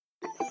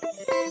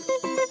Hello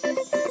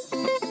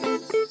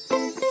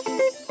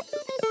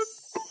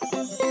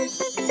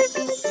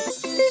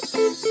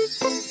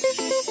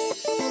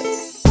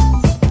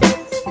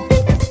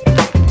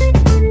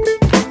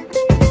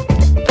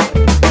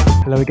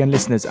again,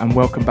 listeners, and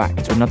welcome back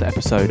to another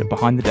episode of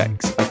Behind the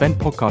Decks, event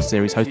podcast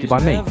series hosted by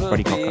me,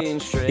 Freddie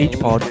Cocker. Each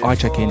pod, I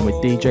check in with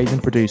DJs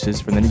and producers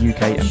from the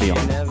UK and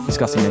beyond,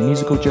 discussing their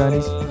musical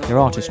journeys, their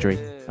artistry,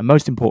 and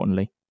most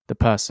importantly, the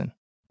person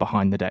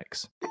behind the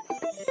decks.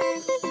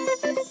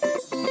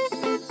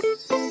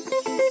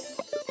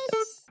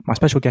 My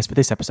special guest for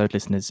this episode,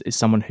 listeners, is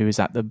someone who is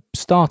at the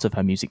start of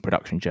her music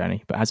production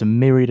journey, but has a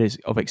myriad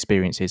of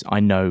experiences I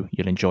know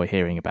you'll enjoy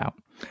hearing about.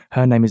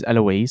 Her name is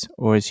Eloise,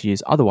 or as she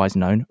is otherwise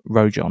known,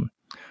 Rojon.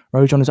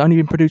 Rojon has only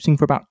been producing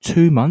for about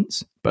 2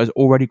 months, but has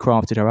already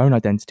crafted her own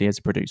identity as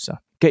a producer.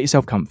 Get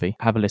yourself comfy,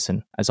 have a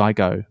listen as I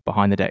go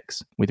behind the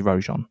decks with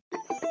Rojon.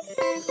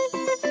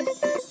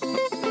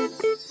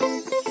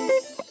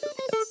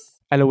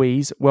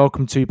 Eloise,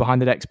 welcome to Behind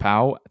the Decks,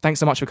 pal. Thanks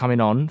so much for coming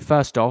on.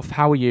 First off,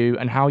 how are you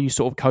and how are you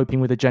sort of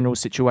coping with the general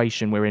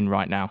situation we're in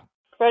right now?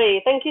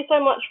 Freddie, thank you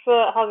so much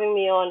for having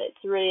me on.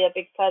 It's really a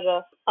big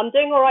pleasure. I'm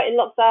doing all right in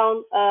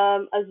lockdown.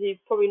 As you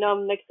probably know,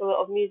 I'm making a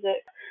lot of music.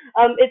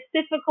 It's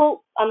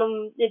difficult, and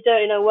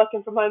I'm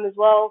working from home as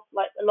well.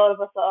 Like a lot of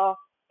us are.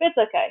 But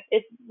it's okay.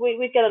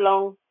 We get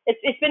along.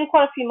 It's been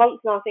quite a few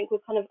months now. I think we're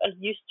kind of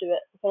used to it.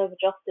 We're kind of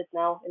adjusted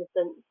now in a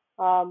sense.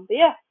 But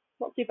yeah,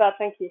 not too bad.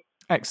 Thank you.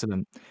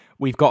 Excellent.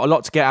 We've got a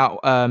lot to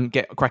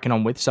get cracking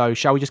on with. So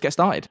shall we just get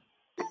started?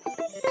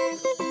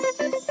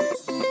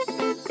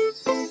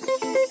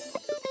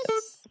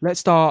 Let's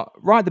start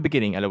right at the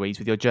beginning, Eloise,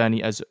 with your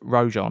journey as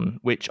Rojon,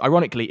 which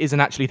ironically isn't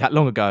actually that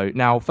long ago.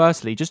 Now,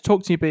 firstly, just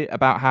talk to me a bit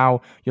about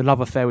how your love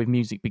affair with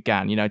music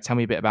began. You know, tell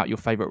me a bit about your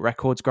favourite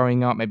records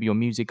growing up, maybe your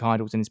music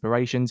idols and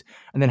inspirations,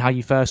 and then how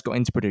you first got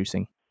into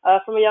producing.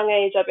 From a young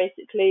age, I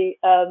basically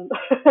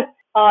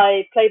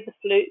I played the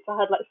flute. So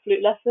I had like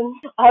flute lessons.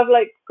 I have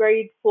like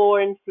grade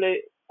 4 in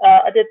flute.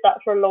 I did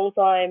that for a long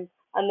time,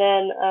 and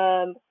then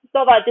it's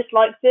not that I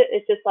disliked it.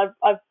 It's just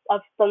I've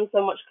done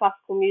so much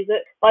classical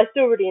music, but I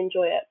still really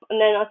enjoy it. And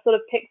then I sort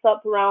of picked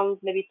up around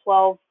maybe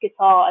 12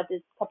 guitar. I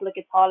did a couple of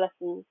guitar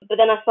lessons, but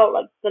then I felt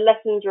like the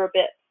lessons are a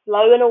bit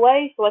slow in a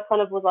way, so I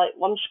kind of was like,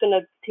 well, I'm just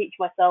gonna teach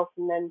myself,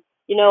 and then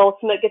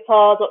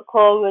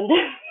ultimateguitar.com and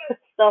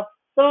stuff.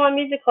 Some of my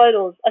music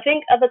idols, I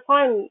think at the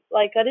time,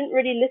 like I didn't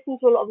really listen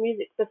to a lot of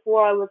music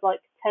before I was like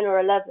 10 or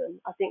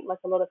 11. I think like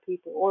a lot of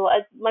people,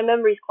 my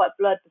memory is quite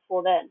blurred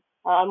before then.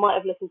 I might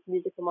have listened to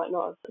music, I might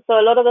not have. So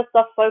a lot of the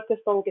stuff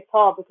focused on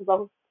guitar because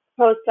I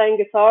was playing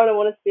guitar and I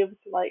wanted to be able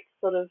to like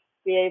sort of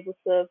be able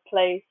to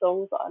play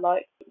songs that I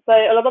like. So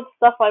a lot of the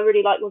stuff I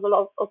really liked was a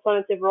lot of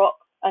alternative rock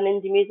and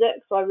indie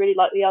music. So I really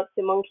like the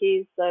Arctic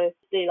Monkeys. So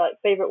the like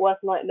Favorite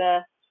Worst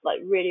Nightmare, like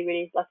really,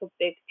 really like a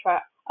big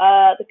track.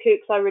 The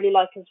Kooks I really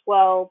like as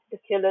well, The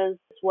Killers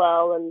as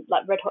well, and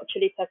like Red Hot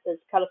Chili Peppers,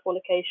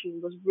 Californication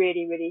was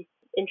really, really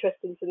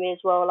interesting for me as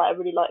well. Like I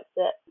really liked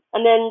it.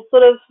 And then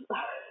sort of,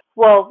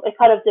 well, it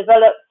kind of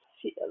developed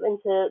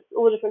into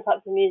all different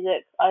types of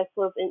music. I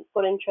sort of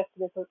got interested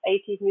in sort of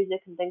 80s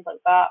music and things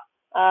like that,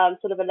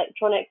 sort of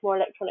more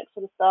electronic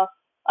sort of stuff.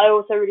 I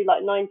also really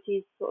like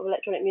 90s sort of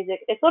electronic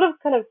music. It sort of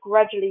kind of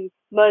gradually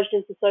merged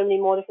into so many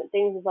more different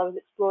things as I was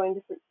exploring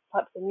different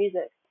types of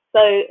music. So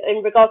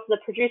in regards to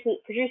the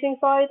producing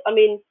side, I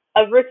mean,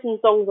 I've written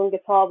songs on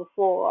guitar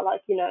before,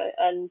 like,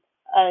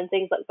 and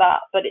things like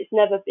that, but it's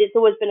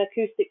always been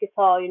acoustic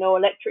guitar,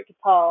 electric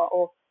guitar,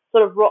 or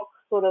sort of rock,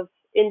 sort of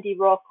indie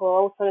rock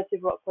or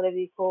alternative rock, whatever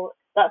you call it,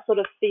 that sort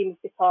of theme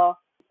of guitar,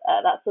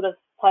 that sort of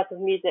type of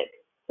music.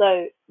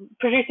 So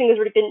producing has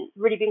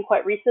really been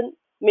quite recent.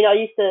 I mean, I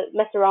used to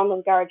mess around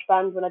on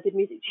GarageBand when I did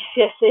music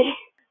GCSE,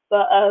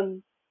 but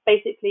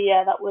basically,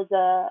 yeah, that was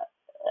the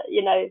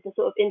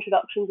sort of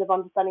introductions of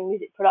understanding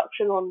music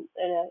production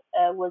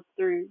was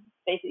through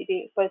basically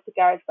being exposed to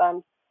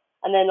GarageBand.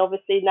 And then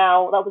obviously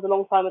now, that was a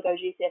long time ago,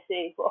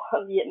 GCSE, well,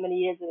 many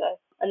years ago.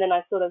 And then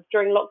I sort of,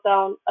 during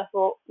lockdown, I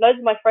thought, loads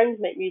of my friends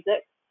make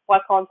music, why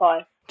can't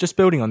I? Just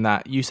building on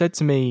that, you said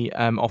to me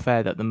off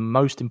air that the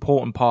most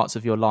important parts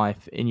of your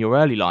life in your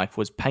early life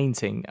was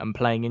painting and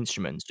playing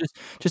instruments.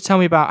 Just tell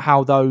me about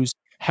how those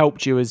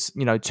helped you as,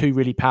 two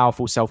really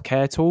powerful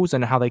self-care tools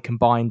and how they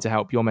combined to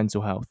help your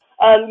mental health.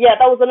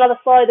 That was another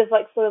side of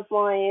like sort of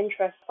my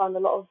interest. I found a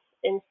lot of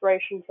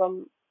inspiration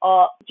from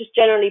art, just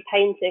generally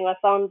painting. I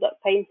found that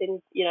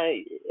painting,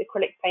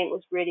 acrylic paint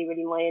was really,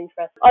 really my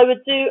interest. I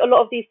would do a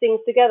lot of these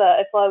things together.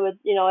 If I would,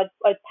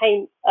 I'd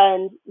paint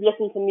and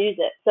listen to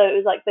music. So it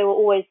was like they were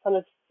always kind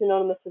of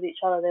synonymous with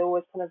each other. They were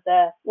always kind of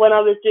there. When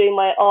I was doing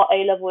my art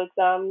A-level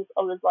exams,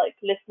 I was like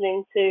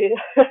listening to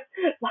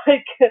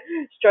like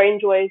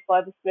Strange Ways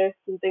by the Smiths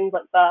and things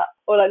like that,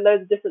 or like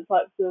loads of different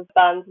types of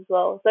bands as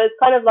well. So it's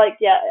kind of like,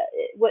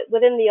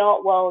 within the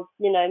art world,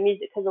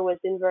 music has always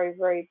been very,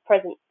 very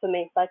present for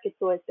me. Like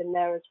it's always been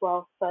there as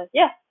well. So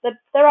yeah,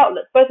 they're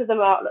outlets. Both of them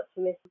are outlets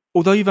for me.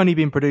 Although you've only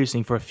been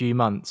producing for a few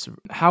months,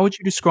 how would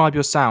you describe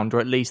your sound, or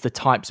at least the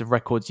types of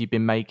records you've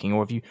been making,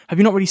 or have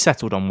you not really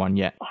settled on one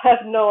yet? I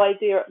have no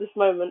idea at this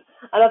moment,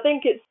 and I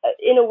think it's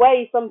in a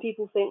way some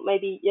people think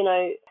maybe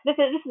this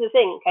is the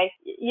thing. Okay,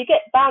 you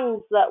get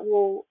bands that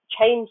will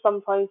change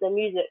sometimes their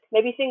music.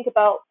 Maybe think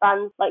about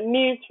bands like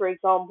Muse, for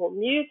example.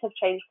 Muse have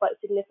changed quite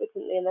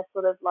significantly, and they're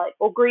sort of like,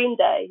 or Green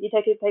Day. You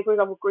take for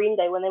example Green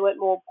Day when they went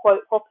more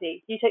quote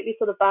poppy. You take these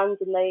sort of bands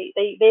and they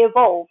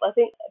evolve. I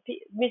think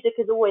music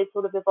is always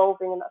sort of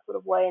evolving in that sort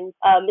of way, and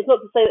it's not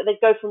to say that they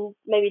go from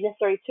maybe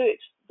necessarily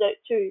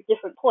two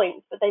different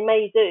points, but they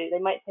may do. They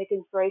might take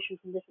inspiration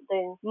from different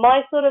things.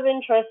 My sort of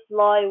interests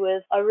lie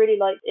with, I really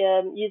like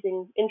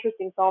using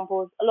interesting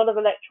samples, a lot of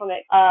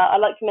electronic. I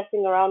like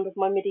messing around with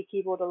my MIDI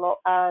keyboard a lot,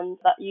 and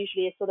that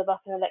usually is sort of like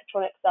an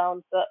electronic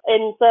sound. But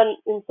in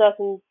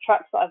certain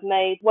tracks that I've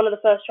made, one of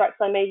the first tracks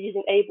I made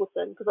using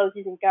Ableton, because I was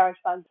using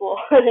GarageBand before,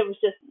 and it was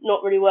just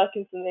not really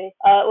working for me.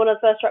 One of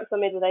the first tracks I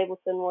made with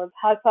Ableton was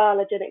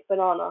Hyperallergenic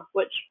Banana,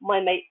 which my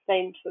mate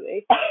named for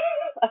me.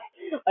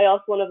 I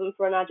asked one of them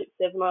for an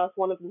adjective and I asked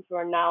one of them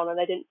for a noun, and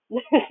they didn't.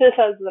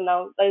 Those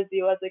are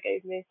the words they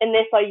gave me. In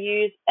this, I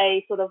used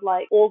a sort of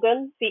like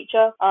organ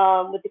feature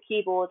with the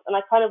keyboard, and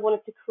I kind of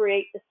wanted to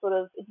create this sort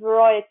of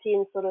variety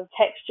in sort of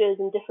textures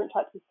and different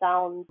types of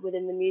sounds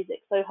within the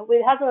music. So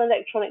it has an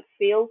electronic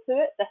feel to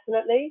it,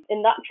 definitely.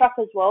 In that track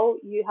as well,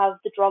 you have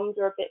the drums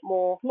are a bit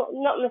more, not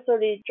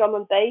necessarily drum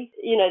and bass.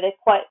 They're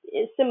quite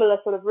similar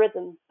sort of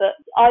rhythms, but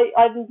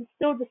I'm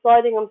still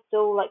deciding. I'm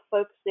still like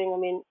focusing. I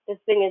mean, the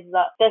thing is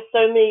that there's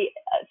so many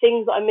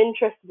things that I'm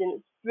interested in.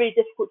 It's really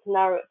difficult to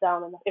narrow it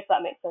down, if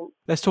that makes sense.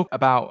 Let's talk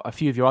about a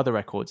few of your other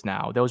records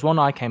now. There was one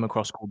I came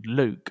across called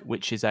Luke,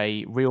 which is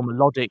a real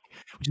melodic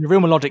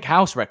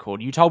house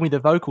record. You told me the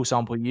vocal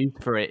sample you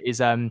used for it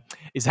is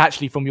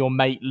actually from your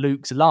mate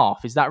Luke's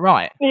laugh. Is that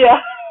right? Yeah,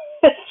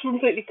 that's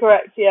completely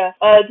correct. Yeah.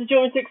 Did you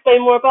want me to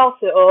explain more about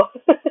it, or?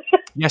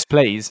 Yes,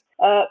 please.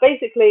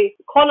 Basically,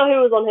 Connor,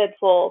 who was on here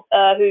before,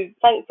 who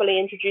thankfully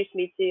introduced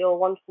me to your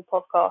wonderful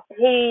podcast,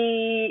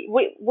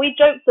 we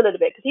joked a little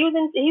bit because he was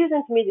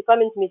into music.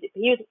 I'm into music,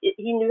 but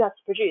he knew how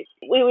to produce.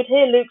 We would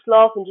hear Luke's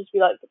laugh and just be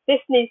like,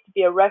 "This needs to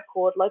be a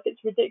record. Like,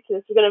 it's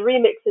ridiculous. We're going to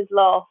remix his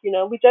laugh."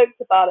 We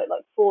joked about it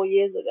like 4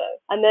 years ago,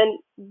 and then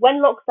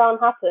when lockdown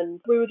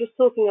happened, we were just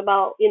talking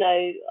about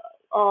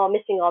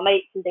missing our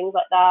mates and things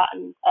like that,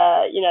 and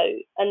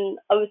and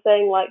I was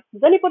saying, like,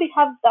 does anybody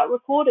have that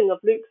recording of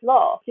Luke's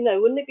laugh?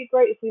 Wouldn't it be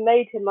great if we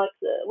made him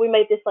we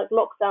made this like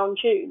lockdown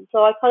tune?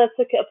 So I kind of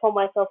took it upon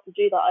myself to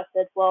do that. I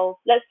said, well,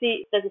 let's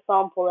see if there's a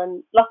sample,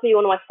 and luckily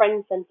one of my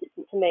friends sent it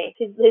to me.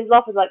 His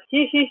laugh is like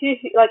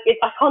like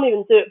I can't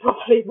even do it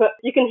properly, but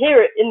you can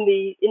hear it in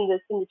the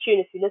tune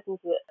if you listen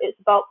to it. It's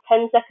about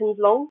 10 seconds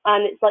long,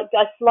 and it's like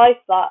I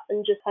sliced that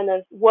and just kind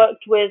of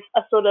worked with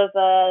a sort of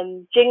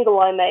jingle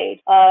I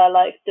made,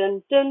 like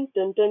dun dun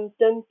dun dun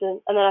dun dun,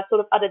 and then I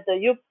sort of added the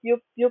yup yup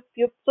yup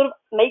yup, sort of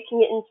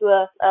making it into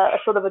a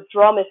sort of a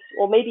drum,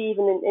 or maybe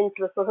even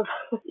into a sort of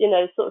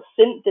sort of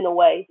synth in a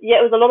way. Yeah,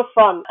 it was a lot of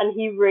fun, and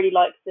he really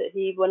liked it.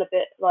 He went a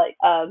bit like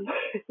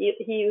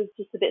he was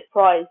just a bit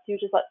surprised. He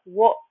was just like,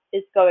 what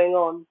is going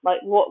on? Like,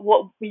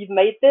 what we've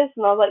made this?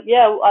 And I was like,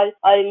 yeah,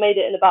 I made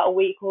it in about a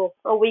week or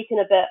a week and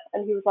a bit.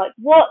 And he was like,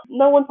 what?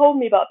 No one told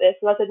me about this.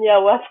 And I said, yeah,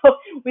 well,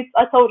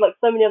 I told like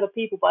so many other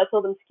people, but I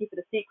told them to keep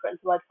it a secret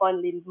until I'd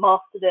finally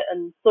mastered it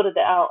and sorted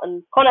it out,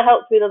 and kind of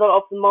helped with a lot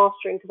of the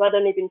mastering, because I'd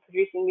only been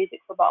producing music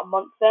for about a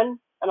month then,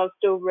 and I'm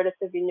still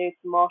relatively new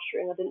to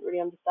mastering. I didn't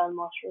really understand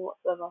mastering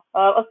whatsoever.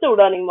 I'm still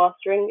learning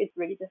mastering. It's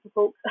really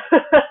difficult.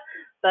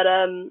 But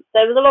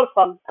there was a lot of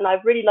fun, and I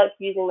really liked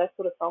using those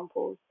sort of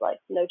samples, like,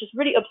 just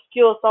really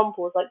obscure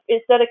samples. Like,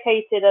 it's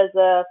dedicated as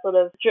a sort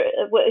of,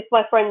 if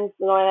my friends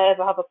and I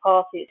ever have a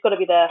party, it's got to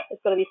be there.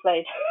 It's got to be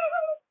played.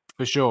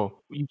 For sure.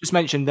 You just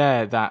mentioned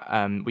there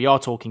that we are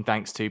talking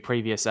thanks to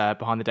previous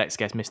Behind the Decks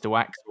guest, Mr.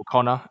 Wax, or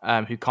Connor,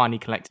 who kindly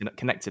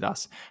connected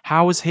us.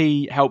 How has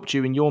he helped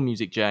you in your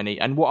music journey,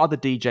 and what other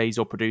DJs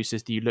or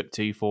producers do you look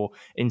to for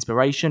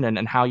inspiration,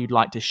 and how you'd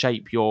like to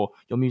shape your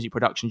music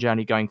production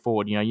journey going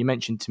forward? You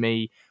mentioned to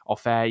me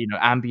off air,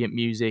 ambient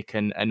music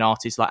and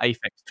artists like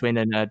Aphex Twin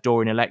and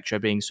Dorian Electra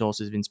being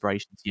sources of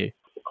inspiration to you.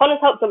 Connor's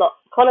helped a lot.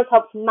 Connor's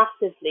helped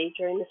massively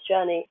during this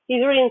journey.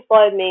 He's really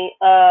inspired me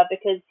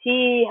because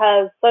he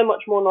has so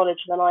much more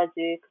knowledge than I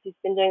do, because he's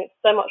been doing it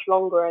so much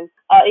longer, and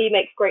he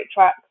makes great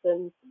tracks,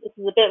 and this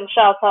is a bit of a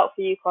shout out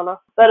for you, Connor.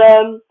 But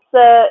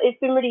so it's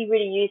been really,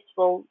 really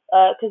useful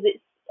because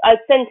I'd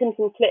send him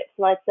some clips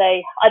and I'd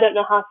say, I don't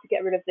know how to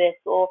get rid of this,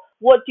 or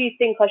what do you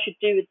think I should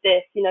do with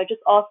this?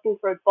 Just asking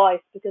for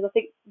advice, because I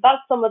think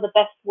that's some of the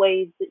best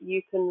ways that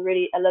you can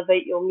really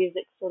elevate your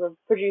music sort of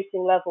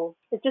producing level.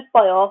 It's just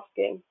by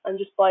asking and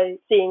just by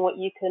seeing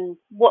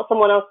what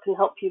someone else can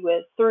help you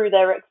with through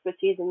their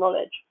expertise and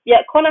knowledge.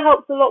 Yeah, Connor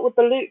helps a lot with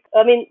the Luke.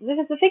 I mean,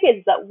 the thing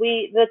is that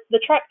the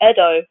track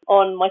Edo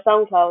on my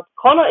SoundCloud,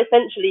 Connor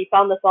essentially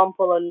found the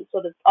sample and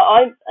sort of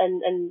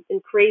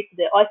and created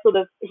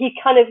it. He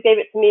kind of gave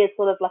it to me as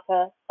sort of like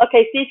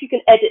okay, see if you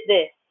can edit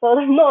this.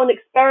 sort of not an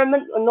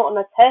experiment or not on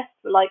a test,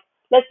 but like,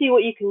 let's see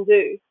what you can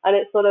do. And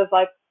it's sort of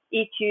like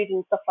EQ'd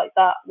and stuff like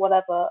that,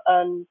 whatever.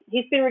 And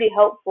he's been really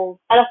helpful.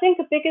 And I think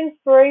a big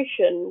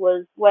inspiration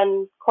was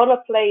when Connor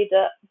played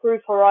at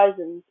Groove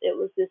Horizons. It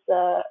was this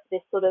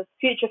sort of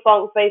future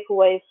funk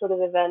vaporwave sort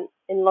of event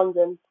in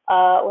London.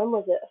 When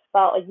was it?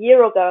 About a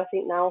year ago, I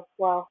think now.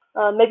 Wow.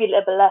 Maybe a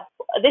little bit less.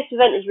 This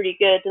event was really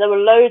good. There were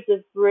loads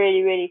of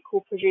really, really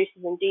cool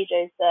producers and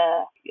DJs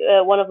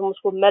there. One of them was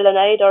called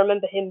Melanade. I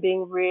remember him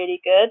being really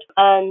good.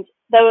 And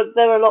there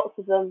were lots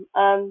of them.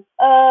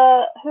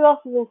 Who else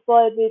has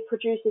inspired me?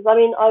 Producers. I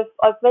mean,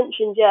 I've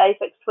mentioned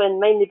Aphex Twin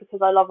mainly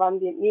because I love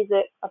ambient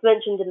music. I've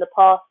mentioned in the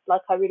past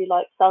like I really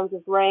like Sounds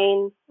of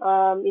Rain.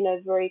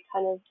 Very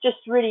kind of just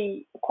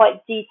really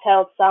quite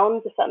detailed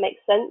sounds, if that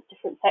makes sense.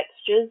 Different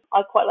textures.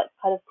 I quite like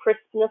kind of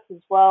crispness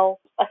as well.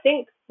 I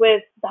think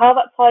with how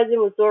that ties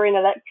in with Dorian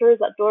Electra is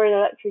that Dorian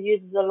Electra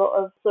uses a lot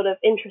of sort of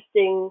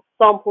interesting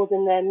samples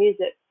in their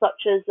music,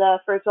 such as,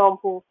 for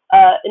example,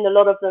 in a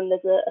lot of them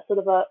there's a sort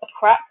of a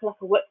crack,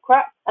 like a whip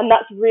crack, and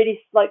that's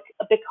really like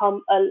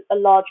become a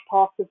large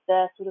part of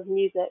their sort of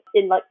music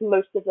in like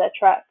most of their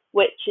tracks,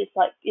 which is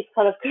like, it's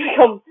kind of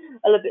become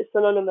a little bit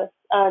synonymous.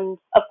 And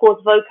of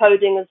course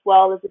vocoding as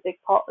well is a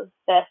big part of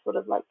their sort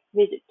of like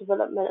music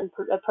development and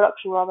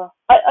production rather.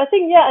 I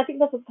think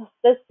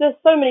there's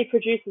so many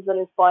producers that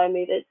inspire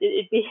me that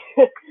it'd be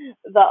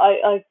that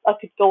I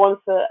could go on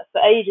for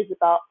ages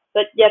about.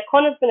 But yeah,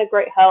 Connor's been a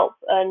great help.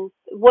 And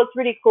what's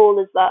really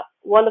cool is that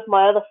one of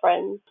my other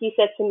friends, he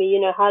said to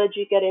me, how did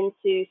you get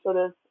into sort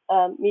of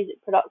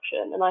music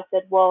production? And I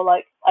said, well,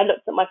 like, I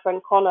looked at my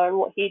friend Connor and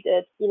what he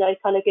did, he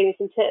kind of gave me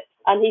some tips.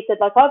 And he said,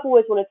 like, I've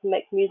always wanted to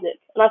make music.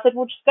 And I said,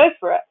 well, just go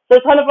for it. So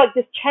it's kind of like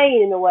this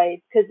chain in a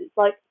way, because it's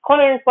like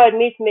Connor inspired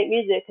me to make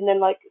music. And then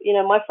like,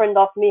 my friend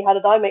asked me, how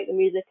did I make the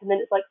music? And then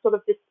it's like sort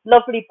of this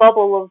lovely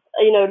bubble of,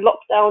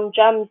 lockdown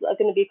jams that are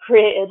going to be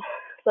created.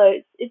 So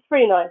it's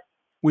pretty nice.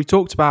 We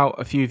talked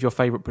about a few of your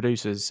favourite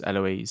producers,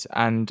 Eloise,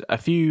 and a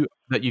few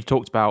that you've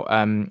talked about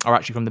are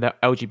actually from the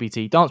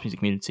LGBT dance music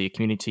community, a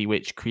community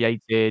which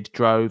created,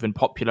 drove and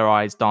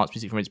popularised dance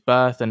music from its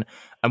birth, and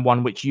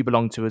one which you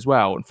belong to as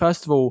well. And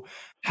first of all,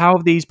 how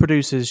have these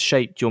producers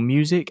shaped your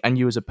music and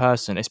you as a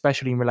person,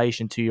 especially in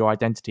relation to your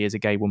identity as a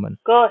gay woman?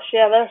 Gosh,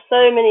 yeah, there are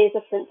so many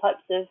different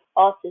types of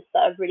artists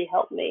that have really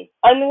helped me.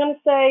 I'm going to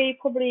say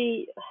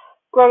probably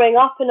growing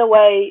up in a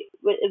way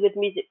with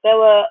music, there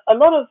were a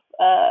lot of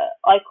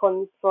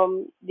icons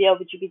from the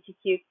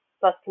LGBTQ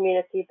plus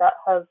community that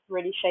have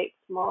really shaped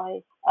my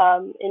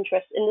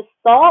interest. In the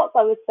start,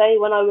 I would say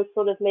when I was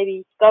sort of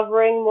maybe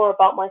discovering more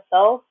about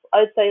myself, I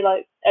would say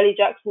like Ellie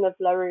Jackson of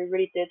LaRue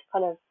really did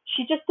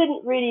she just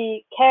didn't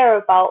really care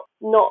about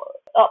not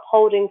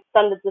upholding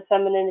standards of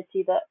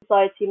femininity that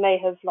society may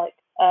have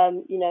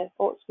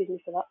excuse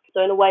me for that.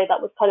 So in a way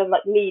that was kind of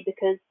like me,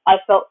 because I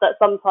felt that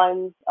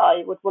sometimes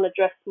I would want to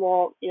dress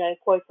more,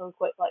 quote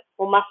unquote, like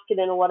more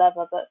masculine or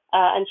whatever. But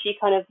and she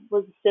kind of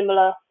was a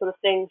similar sort of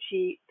thing.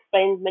 She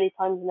explained many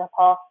times in her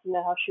past,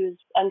 how she was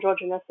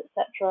androgynous,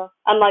 etc.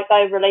 And like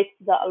I related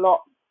to that a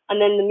lot. And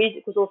then the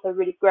music was also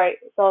really great.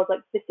 So I was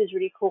like, this is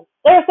really cool.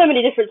 There are so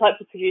many different types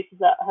of producers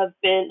that have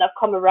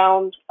come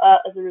around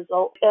as a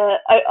result.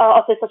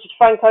 I'll say such as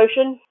Frank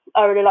Ocean.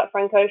 I really like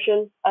Frank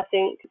Ocean. I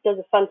think does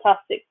a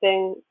fantastic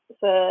thing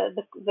for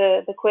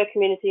the queer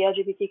community,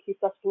 LGBTQ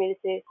plus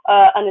community,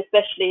 and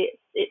especially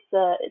it's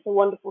a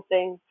wonderful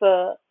thing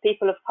for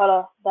people of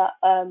color that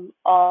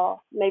are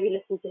maybe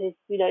listen to his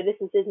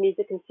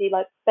music and see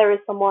like there is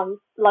someone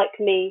like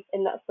me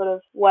in that sort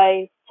of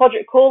way.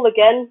 Todrick Hall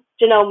again,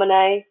 Janelle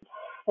Monáe.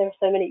 There are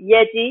so many.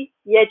 Yeji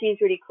is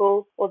really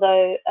cool.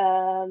 Although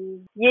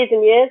Years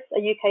and Years, a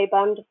UK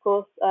band, of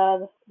course.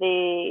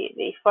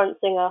 The front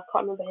singer, I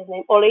can't remember his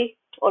name. Ollie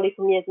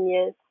from Years and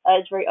Years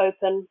is very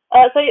open.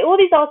 So all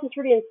these artists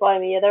really inspire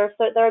me. Yeah,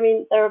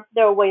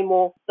 there are way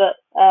more, but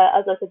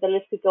as I said, the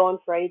list could go on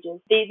for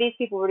ages. These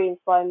people really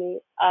inspire me,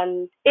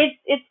 and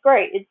it's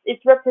great.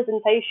 It's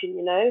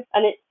representation,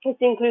 and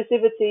it's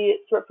inclusivity,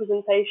 it's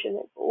representation.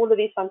 It's all of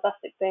these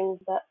fantastic things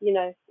that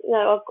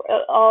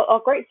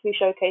are great to be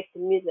showcased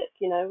in music.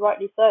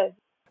 Rightly so.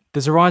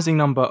 There's a rising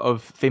number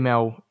of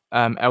female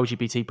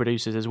LGBT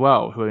producers as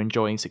well who are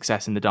enjoying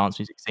success in the dance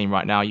music scene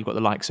right now. You've got the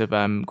likes of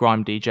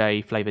Grime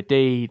DJ Flavor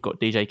D, you've got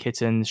DJ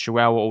Kittens,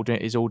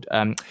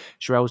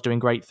 Sherelle's doing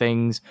great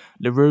things.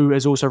 LaRue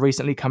has also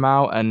recently come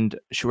out, and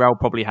Sherelle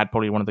probably had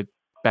one of the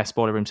best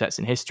boiler room sets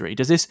in history.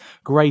 Does this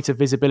greater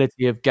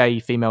visibility of gay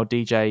female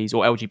DJs,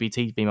 or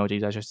LGBT female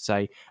DJs, I should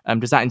say,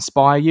 does that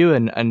inspire you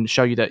and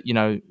show you that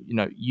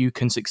you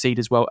can succeed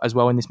as well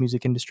in this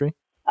music industry?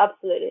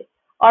 Absolutely.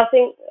 I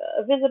think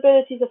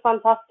visibility is a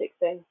fantastic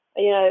thing.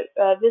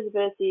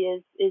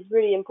 Visibility is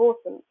really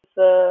important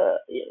for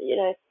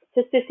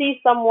to see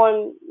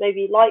someone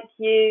maybe like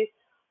you,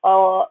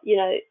 or you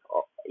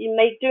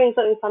doing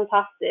something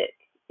fantastic.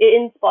 It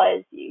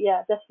inspires you.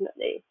 Yeah,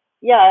 definitely.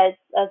 Yeah,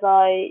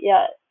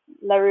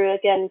 LaRue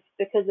again,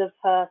 because of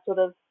her sort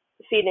of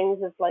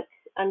feelings of like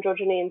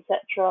androgyny,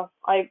 etc.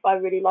 I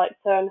really liked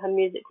her, and her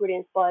music really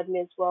inspired me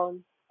as well.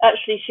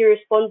 actually she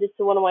responded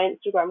to one of my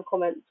Instagram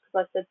comments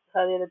because I said to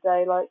her the other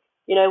day, like,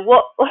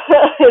 what?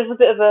 It was a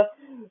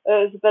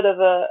bit of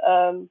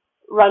a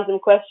random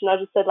question. I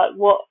just said, like,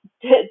 what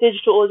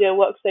digital audio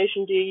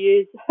workstation do you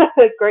use?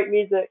 Great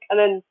music. And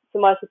then to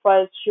my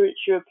surprise,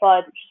 she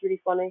replied, which is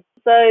really funny.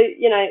 So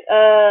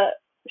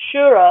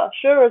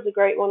Shura is a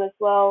great one as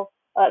well.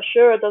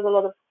 Shura does a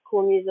lot of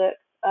cool music.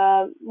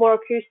 More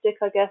acoustic,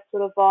 I guess,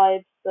 sort of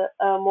vibes, but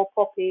more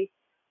poppy.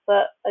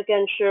 But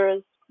again,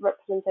 Shura's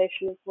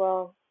representation as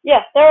well.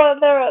 Yeah, there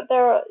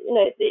are.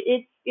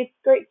 It's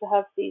great to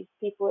have these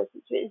people.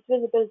 It's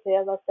visibility,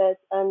 as I said,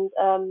 and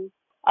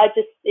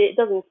it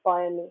does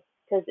inspire me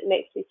because it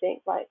makes me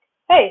think like,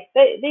 hey,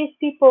 these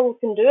people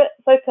can do it,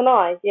 so can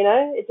I.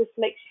 It just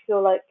makes you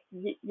feel like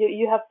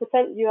you have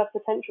you have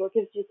potential. It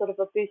gives you sort of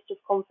a boost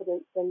of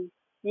confidence, and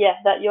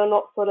yeah, that you're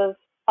not sort of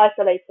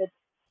isolated.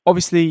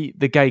 Obviously,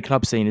 the gay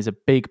club scene is a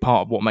big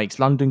part of what makes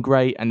London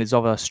great, and there's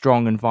other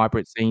strong and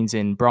vibrant scenes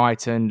in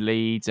Brighton,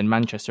 Leeds, and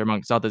Manchester,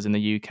 amongst others in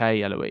the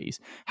UK,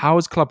 Eloise. How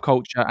has club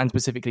culture, and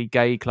specifically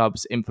gay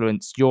clubs,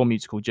 influenced your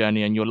musical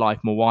journey and your life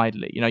more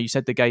widely? You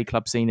said the gay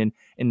club scene in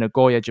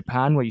Nagoya,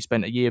 Japan, where you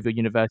spent a year of your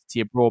university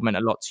abroad, meant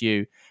a lot to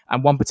you,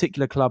 and one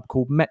particular club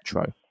called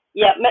Metro.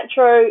 Yeah,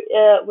 Metro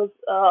was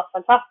a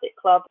fantastic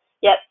club.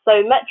 Yeah,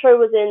 so Metro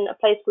was in a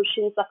place called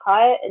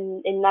Shinsakai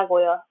in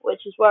Nagoya,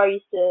 which is where I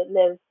used to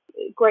live.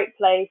 Great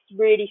place,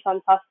 really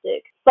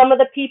fantastic. Some of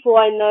the people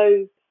I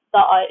know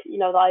I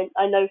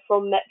know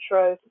from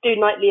Metro do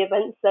nightly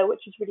events there,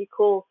 which is really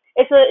cool.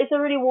 It's a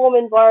really warm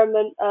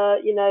environment.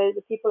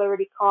 The people are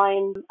really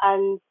kind,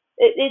 and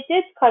it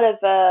did kind of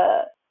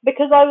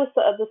because I was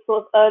at the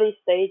sort of early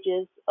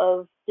stages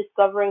of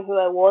discovering who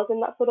I was in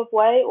that sort of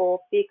way, or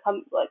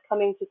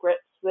coming to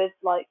grips with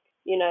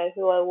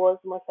who I was,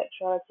 my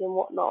sexuality and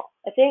whatnot.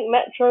 I think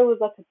Metro was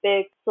like a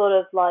big sort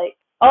of like,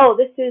 oh,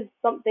 this is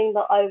something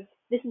that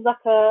this is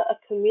like a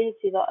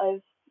community that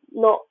I'm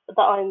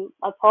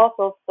a part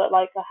of, but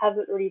like I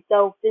haven't really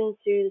delved into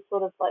the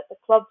sort of like the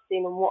club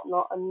scene and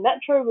whatnot. And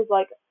Metro was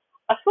like,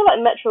 I feel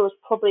like Metro was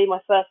probably my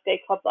first gay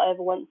club that I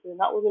ever went to, and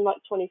that was in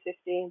like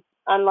 2015,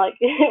 and like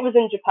it was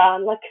in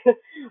Japan, like so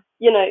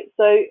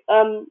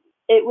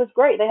it was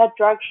great. They had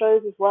drag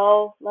shows as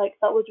well, like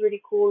that was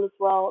really cool as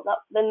well.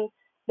 Then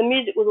the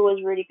music was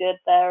always really good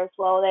there as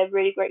well. They had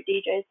really great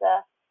DJs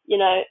there.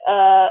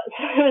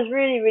 It was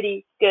really,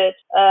 really good.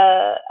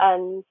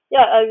 And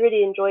yeah, I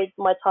really enjoyed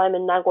my time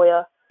in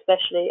Nagoya,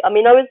 especially. I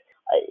mean, I was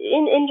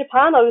in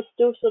Japan. I was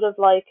still sort of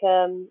like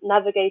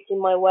navigating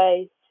my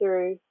way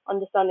through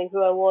understanding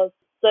who I was.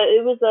 So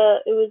it was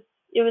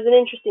an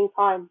interesting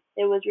time.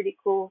 It was really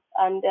cool.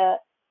 And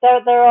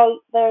there's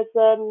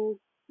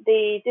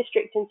the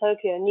district in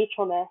Tokyo,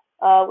 Nichome,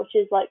 which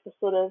is like the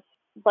sort of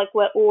like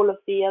where all of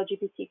the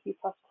LGBTQ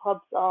plus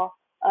clubs are.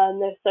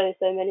 There's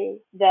so many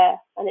there,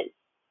 and it's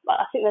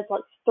I think there's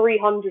like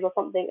 300 or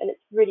something, and it's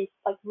really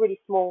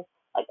small.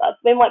 Like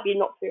there might be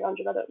not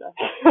 300, I don't know,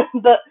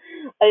 but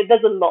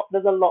there's a lot.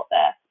 There's a lot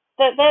there.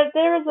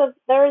 There is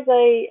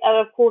a and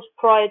of course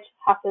Pride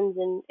happens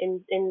in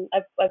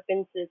I've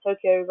been to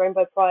Tokyo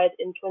Rainbow Pride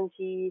in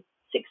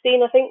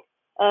 2016, I think,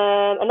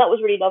 and that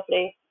was really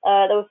lovely.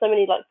 There were so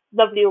many like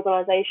lovely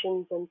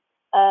organisations, and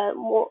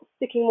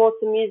sticking more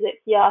to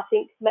music. Yeah, I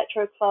think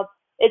Metro Club,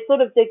 it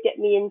sort of did get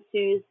me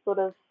into sort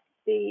of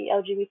the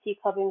LGBT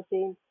clubbing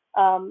scene.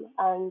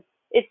 And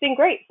it's been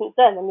great since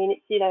then. I mean,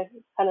 it's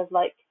kind of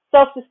like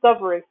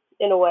self-discovery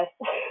in a way.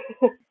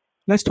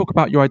 Let's talk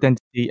about your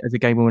identity as a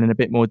gay woman in a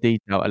bit more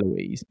detail,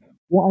 Eloise.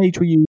 What age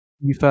were you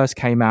when you first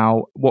came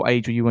out? What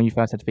age were you when you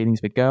first had feelings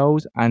for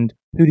girls? And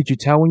who did you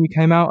tell when you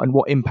came out? And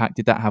what impact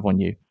did that have on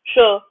you?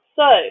 Sure.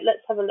 So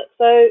let's have a look.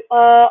 So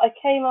I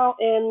came out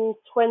in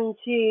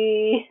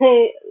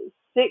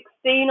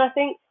 2016, I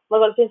think. Oh my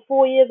God, it's been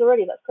 4 years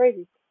already. That's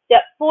crazy.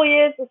 Yeah, 4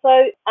 years or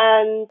so.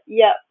 And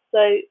yeah,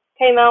 so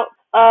came out.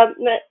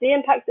 The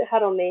impact it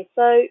had on me.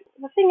 So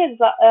the thing is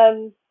that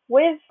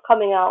with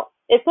coming out,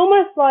 it's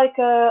almost like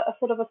a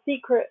sort of a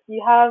secret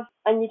you have,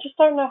 and you just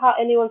don't know how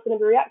anyone's going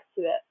to react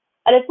to it.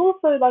 And it's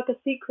also like a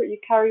secret you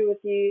carry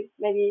with you,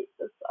 maybe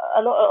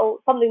a lot, or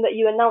something that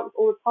you announce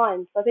all the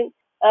time. So I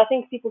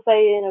think people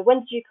say, when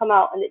did you come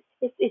out? And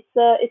it's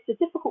a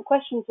difficult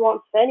question to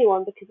answer for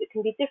anyone because it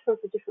can be different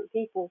for different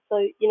people. So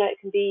it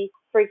can be,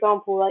 for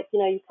example, like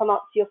you come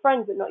out to your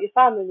friends but not your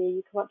family.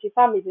 You come out to your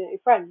family but not your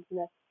friends.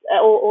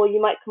 Or you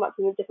might come up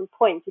to them at different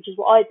points, which is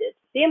what I did.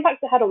 The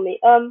impact it had on me,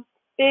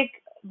 big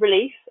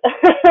relief.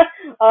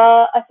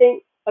 I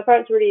think my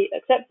parents were really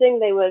accepting.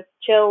 They were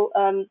chill.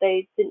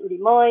 They didn't really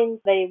mind.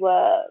 They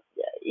were,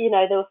 they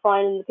were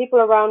fine. And the people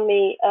around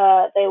me,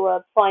 they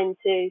were fine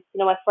too.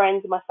 My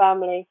friends and my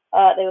family,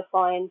 they were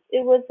fine.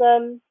 It went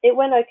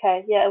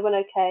okay. Yeah, it went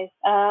okay.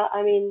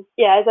 I mean,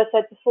 yeah, as I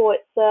said before,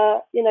 it's,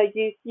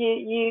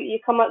 you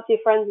come out to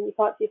your friends and you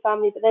come out to your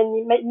family, but then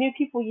you meet new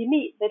people you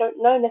meet. They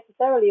don't know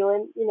necessarily,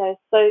 or,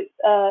 so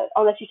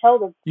unless you tell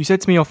them. You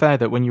said to me off air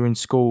that when you were in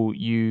school,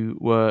 you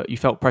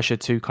felt pressure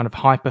to kind of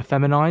hyper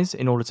feminize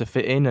in order to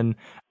fit in, and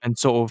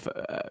sort of,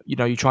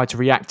 you tried to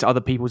react to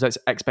other people's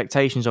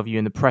expectations of you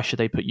and the pressure pressure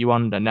they put you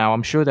under. Now,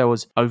 I'm sure there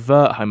was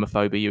overt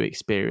homophobia you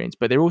experienced,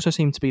 but there also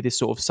seemed to be this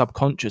sort of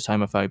subconscious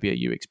homophobia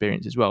you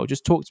experienced as well.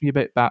 Just talk to me a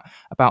bit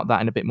about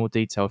that in a bit more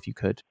detail, if you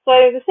could.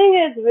 So the thing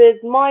is,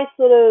 with my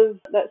sort of,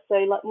 let's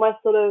say, like my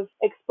sort of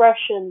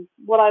expression,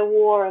 what I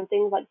wore and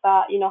things like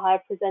that, you know, how I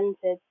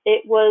presented,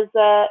 it was,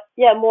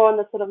 more on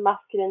the sort of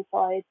masculine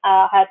side.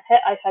 I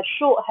had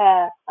short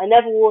hair. I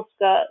never wore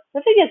skirts.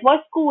 The thing is, my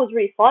school was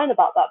really fine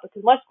about that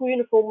because my school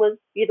uniform was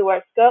you either wear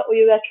a skirt or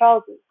you wear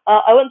trousers.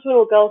 I went to an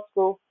all-girls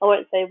school. I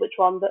won't say which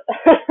one, but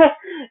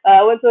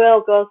I went to an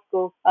all-girls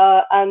school,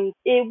 and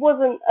it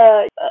wasn't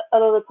a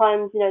lot of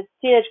times, you know,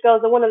 teenage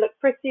girls, they want to look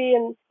pretty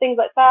and things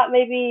like that.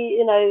 Maybe,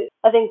 you know,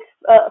 I think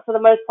for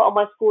the most part of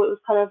my school, it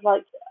was kind of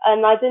like,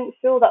 and I didn't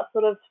feel that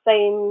sort of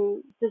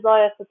same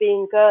desire for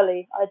being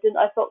girly. I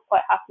felt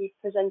quite happy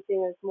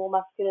presenting as more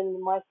masculine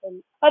in my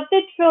sense. I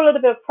did feel a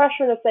little bit of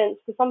pressure in a sense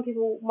because some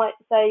people might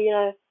say, you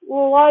know,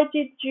 well, why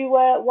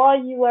are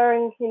you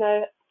wearing, you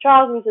know,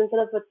 trousers instead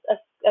of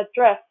a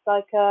dress,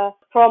 like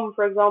prom,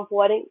 for example.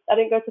 I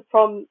didn't go to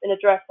prom in a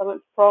dress. I went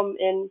to prom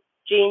in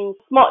jeans,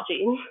 smart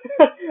jeans.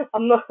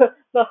 I'm not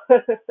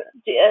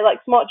like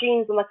smart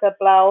jeans and like a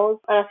blouse.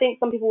 And I think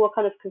some people were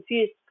kind of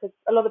confused because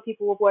a lot of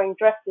people were wearing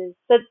dresses.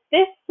 So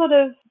this sort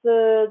of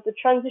the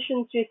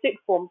transition to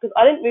sixth form, because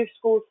I didn't move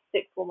schools to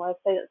sixth form. I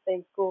stayed at the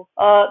same school.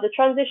 The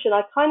transition, I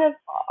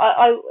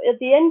at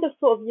the end of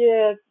sort of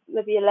year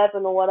maybe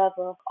 11 or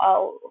whatever,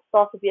 I'll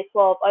start to be a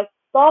 12. I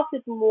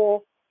started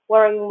more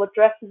wearing more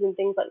dresses and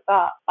things like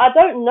that. I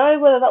don't know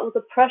whether that was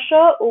a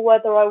pressure or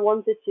whether I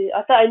wanted to.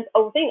 I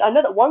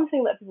know that one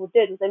thing that people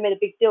did was they made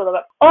a big deal. They're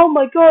like, oh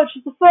my god,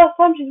 she's the first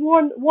time she's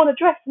worn a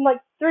dress in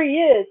like 3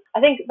 years. I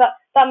think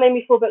that made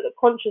me feel a bit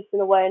conscious in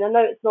a way, and I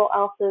know it's not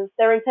out of,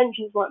 their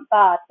intentions weren't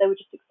bad, they were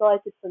just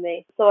excited for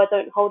me. So I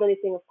don't hold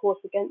anything, of course,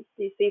 against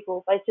these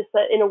people, but it's just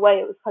that in a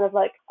way it was kind of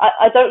like,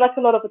 I don't like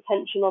a lot of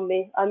attention on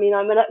me. I mean,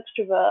 I'm an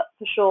extrovert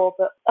for sure,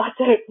 but I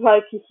don't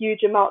like a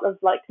huge amount of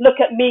like, look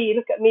at me,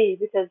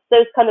 because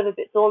those kind of a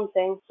bit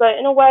daunting. So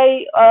in a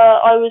way,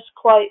 I was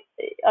quite,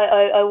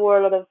 I wore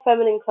a lot of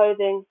feminine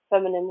clothing,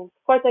 feminine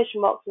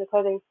quotation marks in the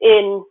clothing,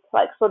 in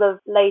like sort of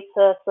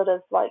later sort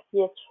of like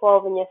year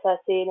 12 and year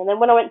 13. And then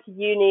when I went to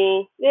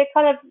uni, it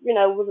kind of, you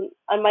know, wasn't,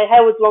 and my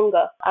hair was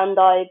longer, and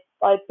I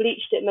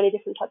bleached it many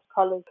different types of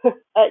colours.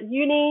 At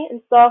uni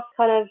and stuff,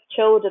 kind of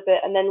chilled a bit,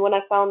 and then when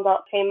I found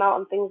out, came out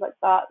and things like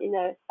that, you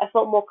know, I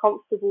felt more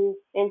comfortable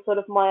in sort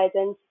of my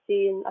identity,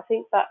 and I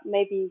think that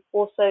maybe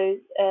also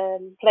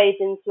played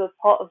into a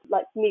part of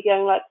like me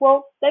going like,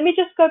 well, let me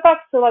just go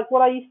back to like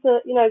what I used to,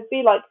 you know,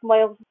 be like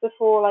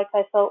before. Like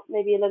I felt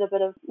maybe a little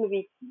bit of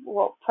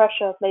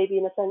pressure, maybe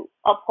in a sense,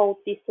 uphold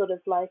these sort of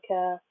like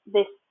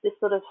this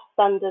sort of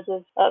standard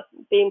of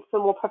being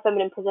more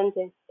feminine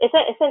presenting.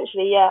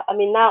 Essentially, yeah. I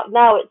mean,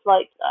 now it's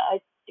like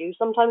I do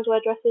sometimes wear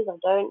dresses. I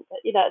don't, but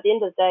you know, at the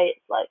end of the day,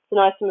 it's like it's an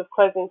item of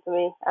clothing for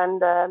me,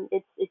 and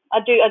I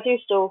do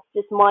still,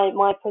 just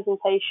my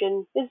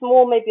presentation is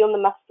more maybe on the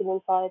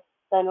masculine side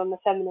than on the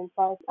feminine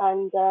side,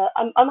 and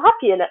I'm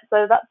happy in it.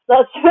 So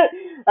that's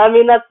I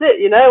mean, that's it,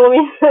 you know. I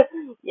mean,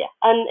 yeah.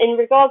 And in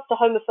regards to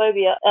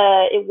homophobia,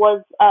 it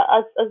was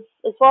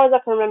as far as I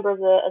can remember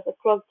as a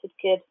closeted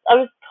kid, I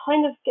was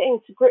kind of getting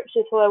to grips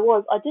with who I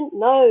was. I didn't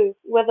know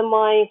whether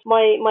my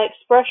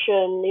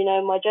expression, you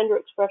know, my gender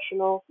expression,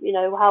 or you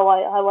know how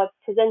I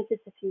presented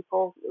to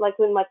people, like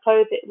with my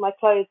clothes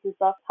and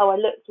stuff, how I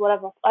looked,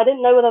 whatever. I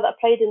didn't know whether that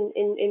played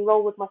in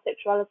role with my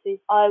sexuality.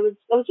 I was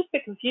just a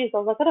bit confused. I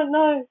was like, I don't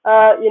know,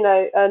 you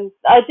know. And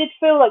I did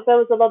feel like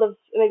there was a lot of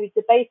maybe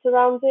debate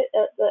around it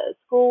at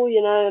school.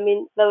 You know, I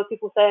mean, there were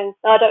people saying,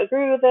 no, I don't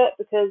agree with it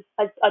because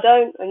I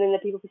don't, and then there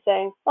were people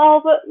saying,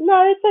 oh, but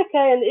no, it's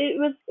okay. And it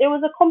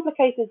was a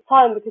complicated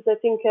time because I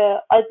think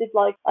I did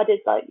like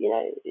you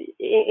know,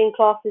 in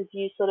classes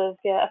you sort of,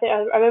 yeah,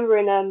 I remember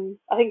in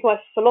I think my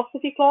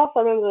philosophy class,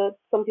 I remember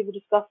some people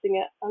discussing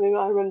it. I mean,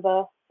 I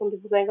remember some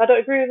people saying, I don't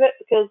agree with it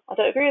because I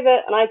don't agree with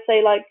it, and I'd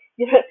say like,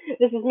 you know,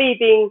 this is me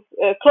being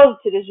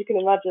closeted, as you can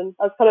imagine.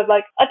 I was kind of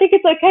like, I think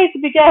it's okay to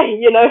be gay,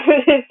 you know.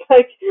 It's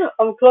like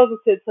I'm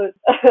closeted, so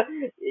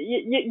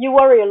you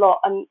worry a lot,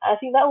 and I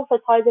think that also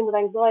ties in with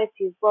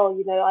anxiety as well.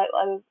 You know,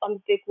 I'm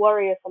a big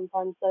worrier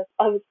sometimes, so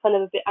I was kind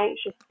of a bit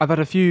anxious. I've had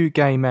a few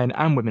gay men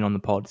and women on the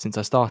pod since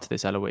I started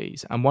this,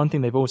 Eloise, and one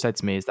thing they've all said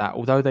to me is that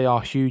although they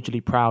are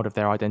hugely proud of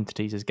their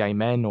identities as gay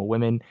men or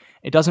women,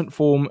 it doesn't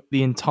form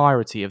the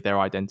entirety of their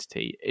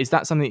identity. Is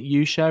that something that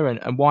you share,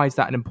 and why is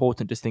that an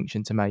important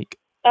distinction to make?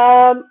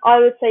 I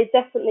would say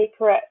definitely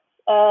correct.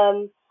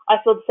 I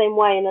feel the same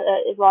way, and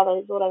rather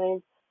is what I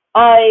mean.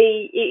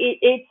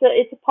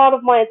 It's a part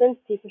of my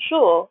identity for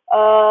sure.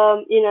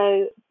 You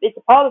know, it's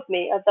a part of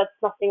me. That's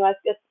nothing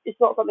it's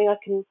not something I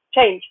can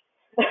change.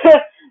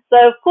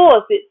 So of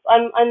course,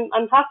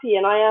 I'm happy,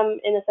 and I am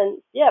in a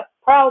sense, yeah,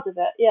 proud of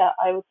it. Yeah,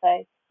 I would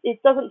say it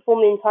doesn't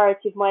form the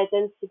entirety of my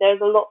identity.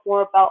 There's a lot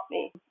more about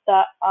me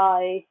that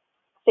I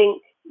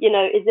think, you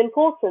know, is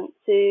important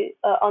to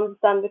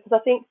understand, because I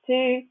think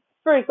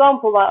for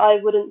example, like, I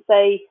wouldn't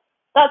say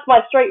that's my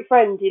straight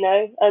friend, you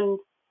know, and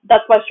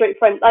that's my straight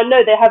friend. I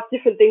know they have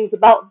different things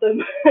about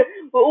them.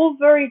 We're all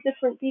very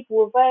different people.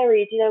 We're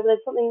varied.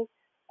 There's something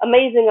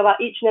amazing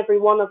about each and every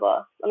one of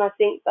us, and I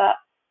think that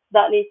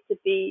needs to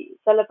be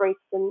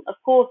celebrated. And of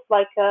course,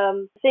 I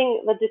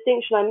think the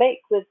distinction I make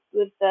with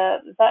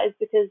that is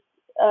because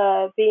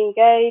being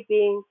gay,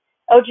 being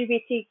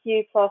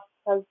LGBTQ plus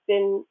has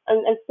been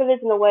and still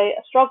is in a way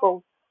a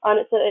struggle, and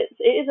it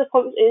is a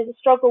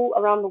struggle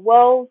around the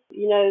world.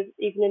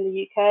 Even in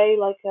the UK,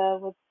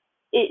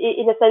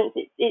 in a sense,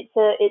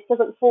 it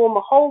doesn't form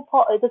a whole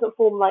part. It doesn't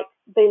form like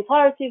the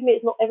entirety of me.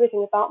 It's not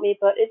everything about me,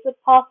 but it's a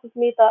part of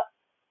me that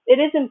it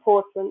is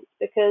important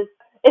because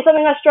it's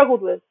something I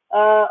struggled with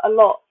a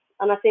lot,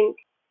 and I think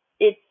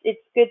it's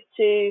good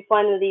to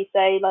finally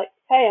say like,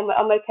 hey,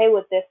 I'm okay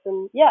with this,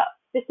 and yeah,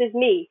 this is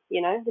me.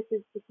 This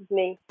is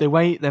me.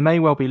 There may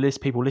well be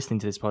people listening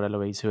to this pod,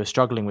 Eloise, who are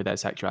struggling with their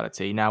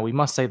sexuality. Now, we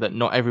must say that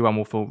not everyone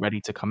will feel ready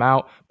to come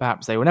out.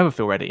 Perhaps they will never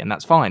feel ready, and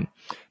that's fine.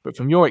 But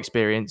from your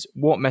experience,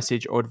 what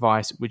message or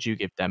advice would you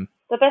give them?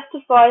 The best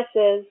advice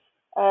is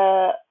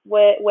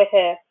we're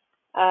here,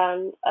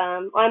 and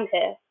I'm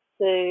here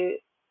to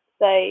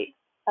say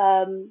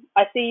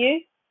I see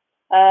you,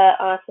 and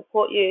I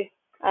support you,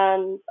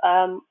 and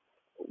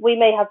we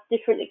may have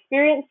different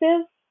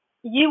experiences.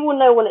 You will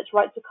know when it's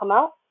right to come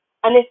out,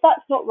 and if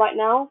that's not right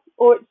now,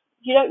 or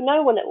you don't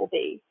know when it will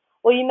be,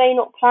 or you may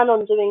not plan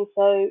on doing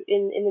so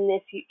in the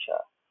near future,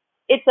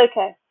 it's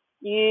okay.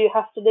 You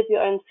have to live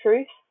your own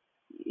truth.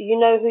 You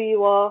know who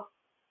you are,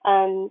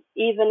 and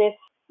even if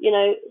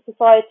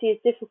society is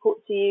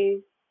difficult to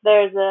you,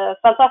 there is a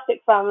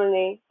fantastic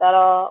family that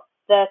are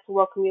there to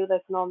welcome you with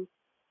open arms,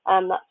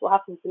 and that's what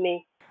happened to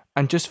me.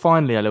 And just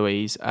finally,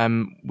 Eloise, I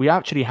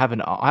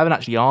haven't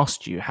actually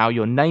asked you how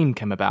your name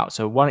came about.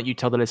 So why don't you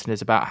tell the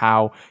listeners about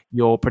how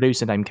your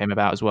producer name came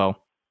about as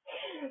well?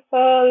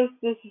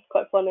 This is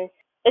quite funny.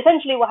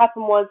 Essentially, what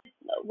happened was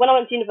when I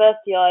went to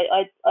university,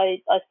 I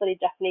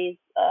studied Japanese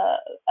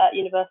at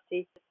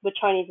university with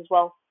Chinese as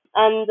well,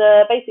 and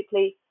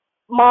basically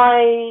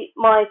my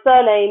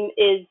surname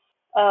is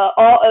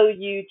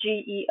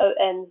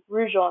Rougeon,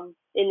 Rojon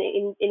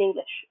in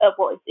English.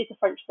 Well, it's a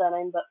French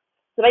surname, but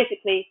so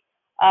basically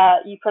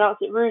you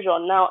pronounce it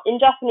Rojon. Now in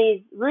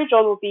Japanese,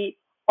 Rojon will be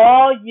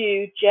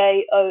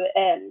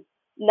Rujon.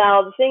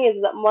 Now the thing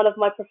is that one of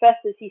my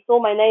professors, he saw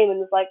my name and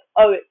was like,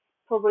 oh, it's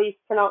probably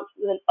pronounced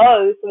with an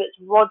O, so it's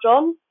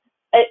Rojon.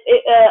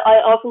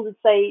 I often would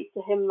say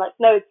to him like,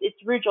 no,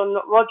 it's Rojon,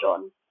 not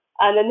Rojon.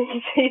 And then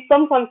he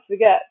sometimes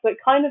forgets. So it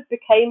kind of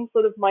became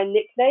sort of my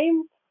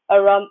nickname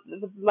around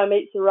my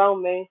mates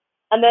around me.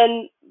 And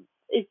then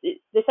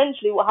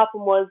essentially what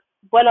happened was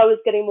when I was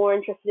getting more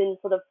interested in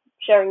sort of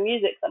sharing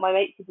music that my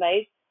mates had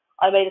made,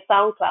 I made a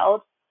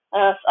SoundCloud.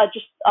 I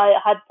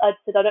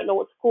said I don't know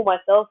what to call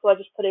myself, so I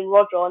just put in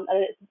Rojon,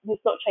 and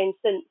it's not changed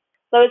since.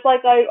 So it's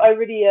like I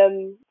really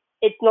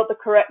it's not the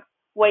correct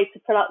way to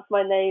pronounce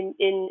my name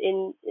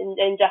in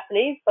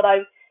Japanese, but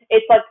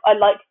it's like I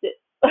liked it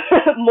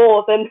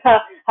more than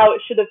how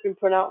it should have been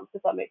pronounced,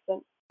 if that makes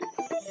sense.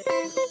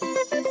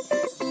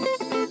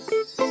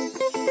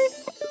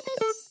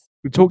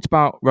 We talked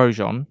about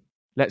Rojon.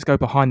 Let's go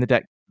behind the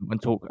deck and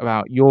talk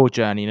about your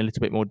journey in a little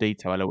bit more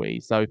detail,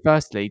 Eloise. So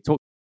firstly, talk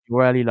about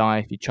your early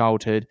life, your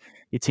childhood,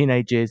 your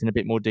teenage years in a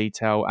bit more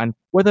detail, and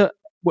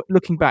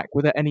looking back,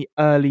 were there any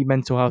early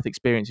mental health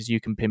experiences you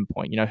can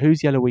pinpoint?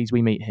 Who's the Eloise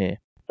we meet here?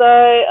 So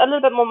a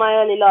little bit more my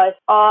early life.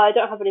 I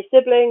don't have any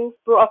siblings.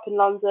 Brought up in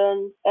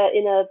London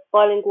in a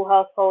bilingual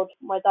household.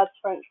 My dad's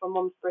French, my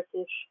mum's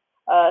British.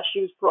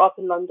 She was brought up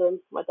in London.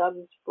 My dad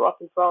was brought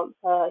up in France.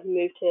 He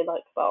moved here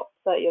like about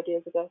 30 odd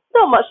years ago.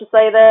 Not much to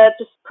say there.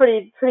 Just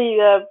pretty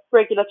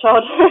regular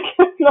childhood.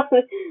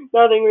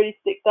 nothing really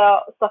sticks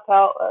out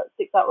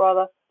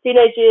rather.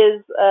 Teenage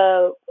years.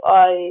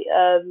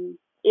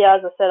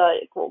 As I said, I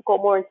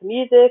got more into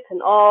music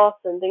and art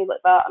and things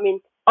like that. I mean,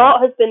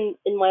 art has been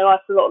in my life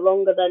a lot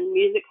longer than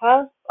music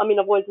has. I mean,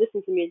 I've always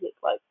listened to music,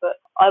 but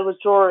I was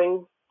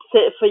drawing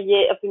for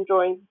years. I've been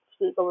drawing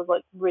since I was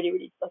like really,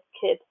 really a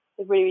kid,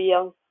 like really, really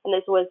young, and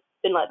it's always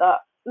been like that.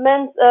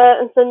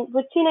 And so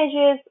with teenage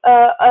years,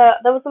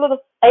 there was a lot of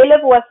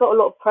A-level. I felt a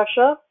lot of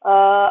pressure,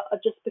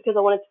 just because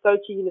I wanted to go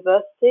to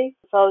university.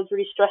 So I was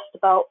really stressed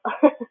about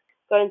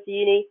going to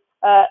uni.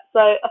 So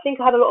I think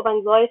I had a lot of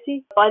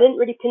anxiety, but I didn't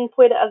really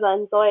pinpoint it as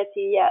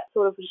anxiety yet,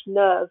 sort of just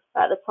nerves.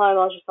 At the time,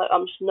 I was just like,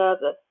 I'm just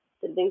nervous.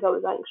 Didn't think I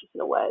was anxious in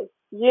a way.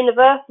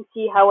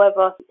 University,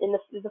 however, in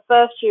the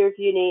first year of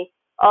uni,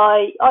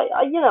 I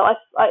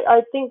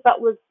think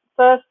that was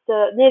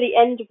near the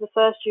end of the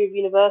first year of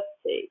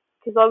university,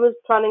 because I was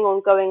planning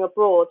on going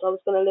abroad. I was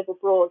going to live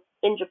abroad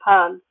in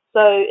Japan.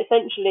 So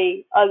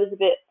essentially, I was a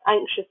bit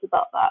anxious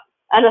about that.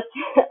 And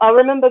I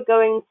remember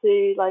going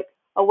to like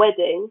a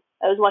wedding.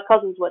 It was my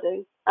cousin's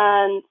wedding,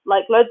 and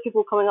like loads of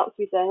people coming up to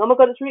me saying, "Oh my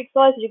god, it's really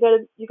exciting! You're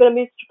gonna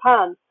move to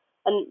Japan."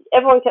 And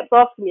everyone kept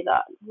asking me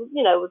that,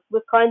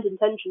 with kind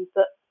intentions,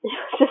 but it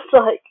was just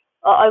like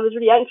I was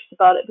really anxious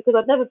about it because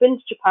I'd never been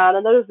to Japan.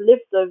 I never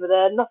lived over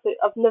there. Nothing.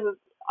 I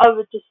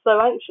was just so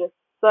anxious.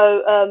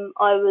 So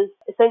I was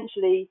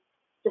essentially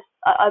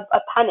I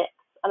panicked.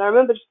 And I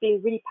remember just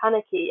being really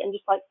panicky and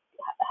just like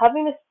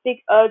having this big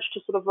urge to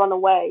sort of run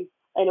away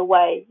in a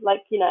way,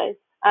 like,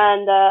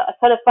 and I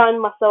kind of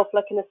found myself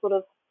like in a sort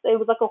of, it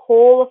was like a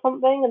hall or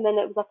something, and then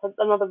it was like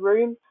another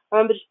room. I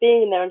remember just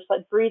being in there and just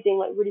like breathing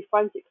like really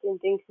frantically and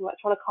thinking, like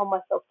trying to calm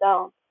myself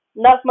down.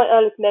 And that's my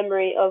earliest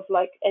memory of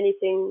like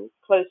anything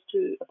close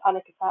to a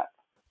panic attack.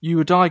 You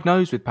were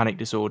diagnosed with panic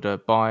disorder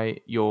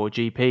by your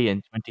GP in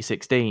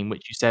 2016,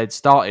 which you said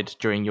started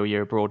during your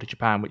year abroad to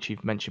Japan, which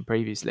you've mentioned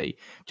previously.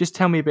 Just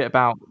tell me a bit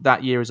about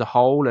that year as a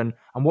whole and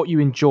what you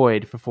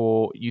enjoyed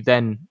before you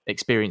then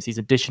experienced these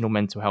additional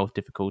mental health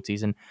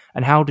difficulties, and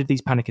how did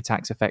these panic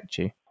attacks affect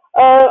you?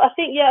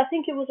 I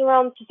think it was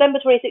around December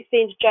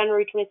 2016 to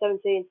January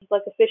 2017. It was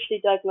like officially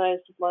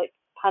diagnosed with like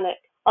panic.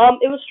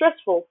 It was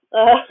stressful,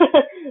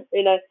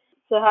 you know,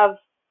 to have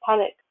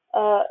panic.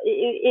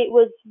 It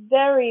was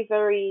very,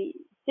 very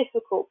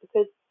difficult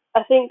because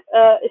I think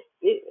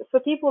for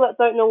people that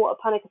don't know what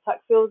a panic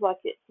attack feels like,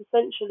 it's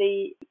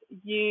essentially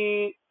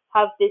you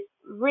have this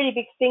really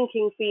big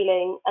sinking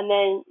feeling, and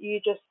then you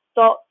just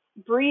start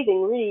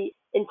breathing really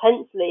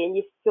intensely, and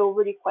you feel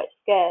really quite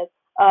scared.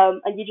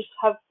 And you just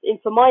have,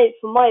 for my,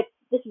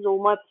 this is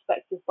all my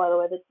perspective, by the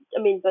way.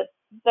 But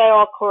there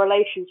are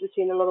correlations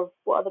between a lot of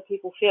what other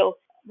people feel.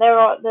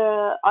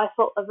 I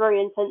felt a very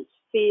intense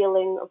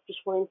feeling of just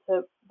wanting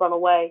to run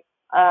away,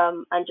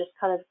 and just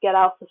kind of get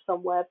out of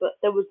somewhere, but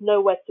there was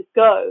nowhere to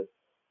go.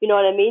 You know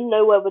what I mean?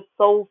 Nowhere would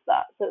solve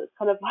that. So it's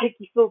kind of like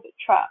you feel a bit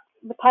trapped.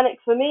 The panic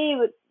for me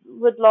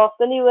would last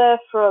anywhere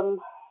from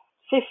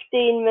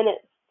 15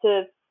 minutes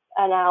to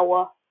an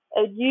hour.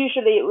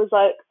 Usually it was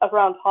like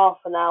around half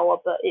an hour,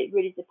 but it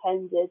really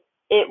depended.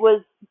 It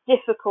was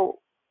difficult,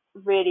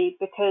 really,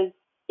 because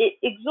it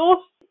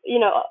exhausts.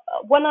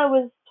 When I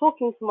was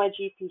talking to my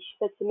GP, she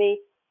said to me,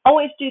 "I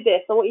want you to do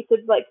this. I want you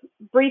to like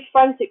breathe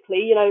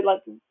frantically,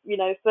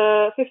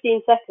 for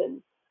 15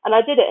 seconds." And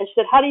I did it, and she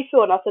said, "How do you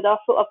feel?" And I said, "I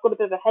feel I've got a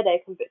bit of a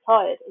headache. I'm a bit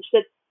tired." And she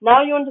said,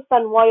 "Now you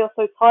understand why you're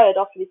so tired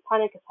after these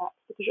panic attacks,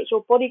 because it's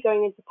your body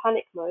going into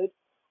panic mode,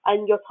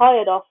 and you're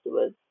tired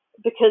afterwards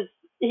because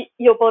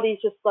your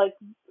body's just like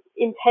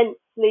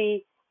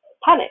intensely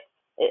panicked,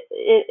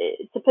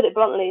 to put it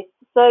bluntly."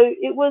 So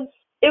it was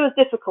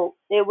difficult.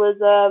 It was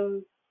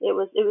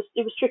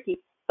tricky,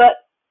 but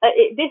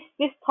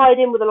this tied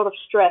in with a lot of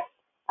stress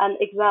and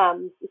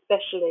exams,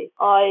 especially.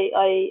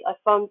 I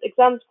found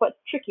exams quite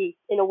tricky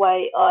in a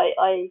way.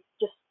 I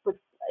just would.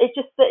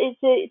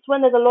 It's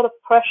when there's a lot of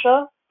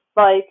pressure.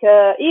 Like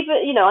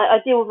even I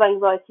deal with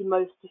anxiety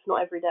most, if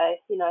not every day.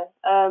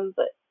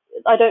 But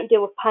I don't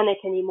deal with panic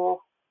anymore,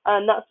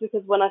 and that's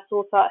because when I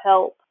sought out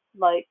help,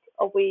 like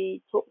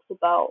we talked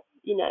about,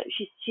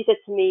 she said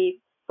to me,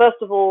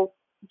 first of all,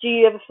 do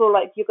you ever feel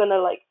like you're gonna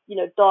like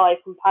die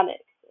from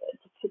panic?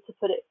 To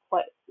put it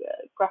quite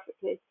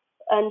graphically,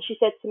 and she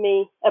said to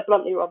me,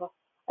 bluntly rather,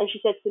 and she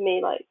said to me,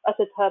 like, I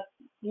said to her,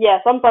 yeah,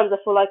 sometimes I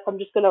feel like I'm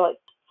just gonna like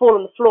fall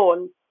on the floor,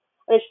 and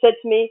she said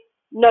to me,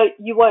 no,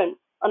 you won't,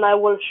 and I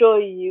will assure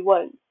you, you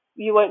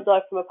won't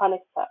die from a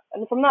panic attack.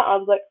 And from that, I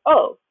was like,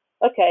 oh,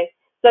 okay.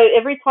 So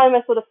every time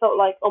I sort of felt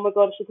like, oh my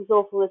god, this is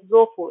awful,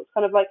 it's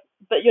kind of like,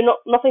 but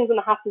nothing's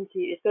gonna happen to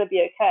you, it's gonna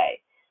be okay.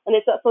 And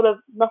it's that sort of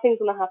nothing's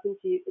gonna happen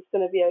to you, it's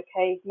gonna be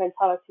okay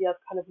mentality I've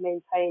kind of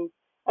maintained.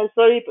 And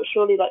slowly but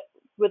surely, like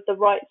with the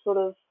right sort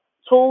of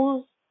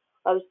tools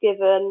I was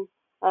given,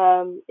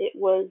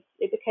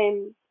 it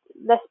became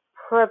less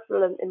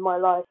prevalent in my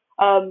life.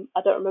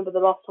 I don't remember the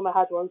last time I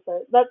had one,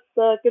 so that's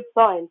a good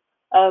sign.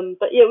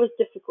 But yeah, it was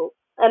difficult,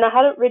 and I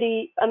hadn't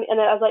really. I mean, and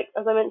as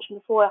I mentioned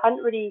before, I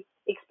hadn't really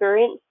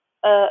experienced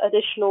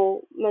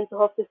additional mental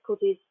health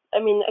difficulties. I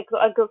mean,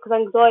 because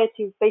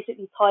anxiety is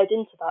basically tied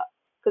into that,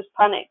 because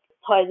panic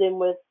ties in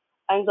with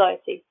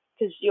anxiety,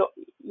 because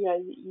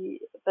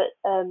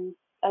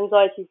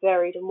anxiety is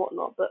varied and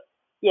whatnot. But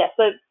yeah,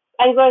 so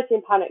anxiety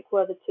and panic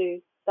were the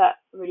two that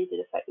really did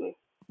affect me.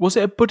 Was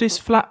it a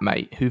Buddhist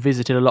flatmate who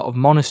visited a lot of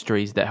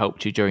monasteries that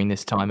helped you during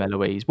this time,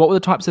 Eloise? What were the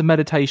types of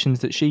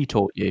meditations that she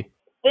taught you?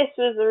 This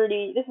has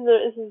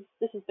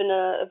been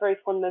a very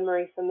fond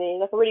memory for me,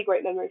 like a really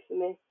great memory for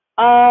me.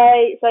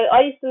 I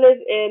used to live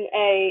in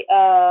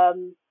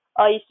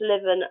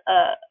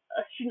a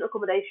student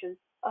accommodation.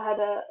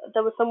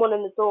 There was someone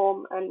in the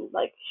dorm, and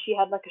like she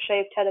had like a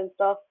shaved head and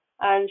stuff,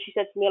 and she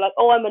said to me like,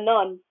 "Oh, I'm a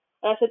nun."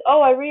 And I said, "Oh,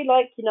 I really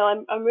like,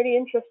 I'm really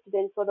interested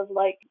in sort of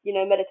like,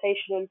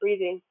 meditation and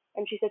breathing."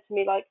 And she said to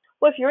me like,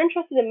 "Well, if you're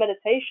interested in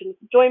meditation,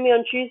 join me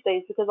on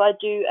Tuesdays, because I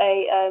do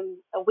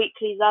a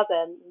weekly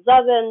zazen."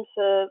 Zazen,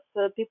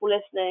 for people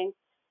listening,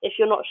 if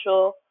you're not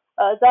sure,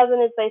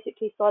 zazen is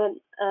basically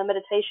silent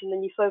meditation.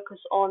 Then you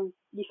focus on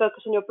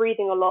your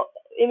breathing a lot.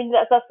 I mean,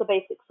 that's the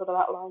basic sort of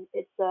outline.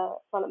 It's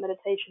silent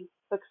meditation,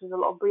 focuses a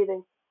lot on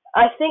breathing.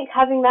 I think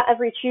having that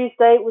every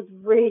Tuesday was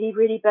really,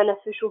 really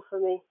beneficial for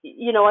me.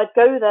 I'd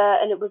go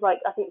there, and it was like,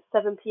 I think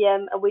 7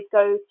 p.m. and we'd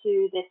go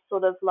to this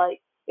sort of like,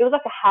 it was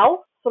like a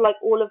house for like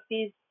all of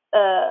these,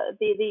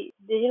 the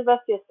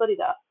university I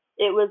studied at.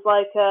 It was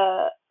like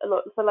a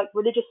lot, so like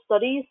religious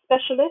studies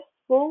specialist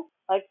school.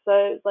 Like, so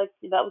it's like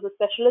that was a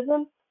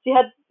specialism. So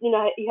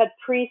you had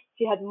priests,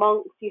 you had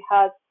monks, you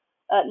had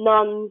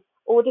nuns,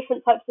 all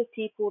different types of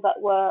people that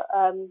were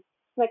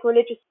like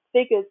religious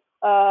figures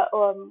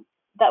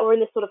that were in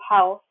this sort of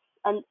house,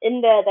 and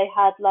in there they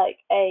had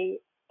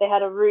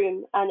a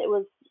room, and it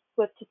was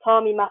with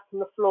tatami mats on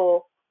the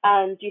floor,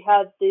 and you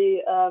had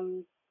the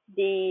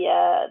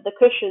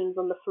cushions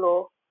on the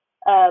floor,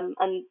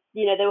 and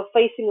they were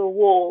facing a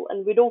wall,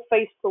 and we'd all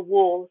face the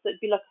wall, so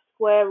it'd be like a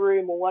square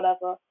room or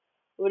whatever.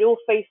 We'd all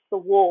face the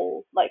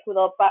wall, like with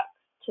our backs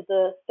to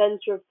the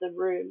center of the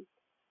room,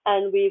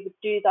 and we would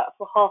do that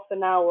for half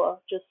an hour,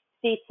 just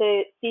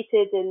seated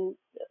in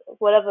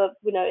whatever,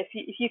 if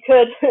you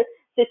could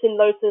sit in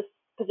lotus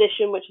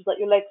position, which is like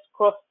your legs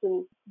crossed,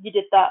 and you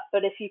did that.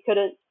 But if you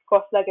couldn't,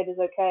 cross-legged is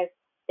okay.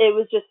 It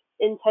was just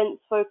intense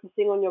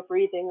focusing on your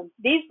breathing. And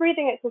these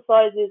breathing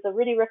exercises are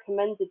really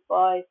recommended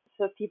for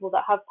people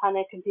that have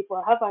panic and people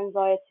that have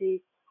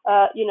anxiety,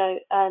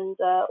 and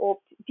or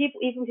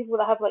people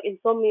that have like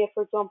insomnia,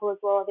 for example, as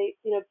well.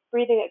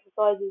 Breathing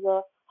exercises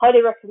are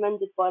highly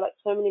recommended by like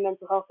so many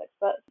mental health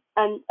experts,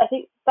 and I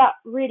think that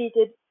really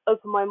did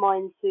open my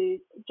mind to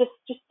just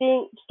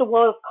being just a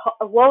world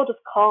of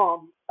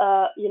calm,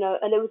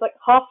 and it was like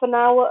half an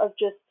hour of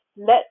just,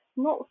 let's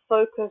not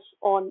focus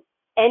on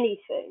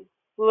anything.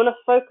 We want to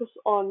focus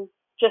on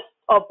just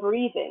our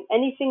breathing.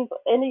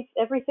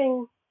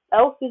 Everything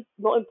else is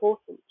not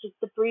important. Just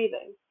the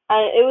breathing,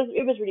 and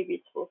it was really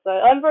beautiful. So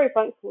I'm very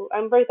thankful.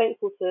 I'm very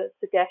thankful to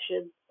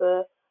Geshin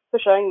for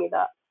showing me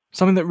that.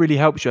 Something that really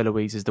helps you,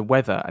 Eloise, is the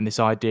weather and this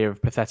idea of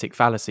pathetic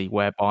fallacy,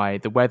 whereby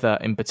the weather,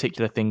 in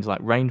particular things like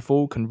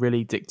rainfall, can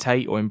really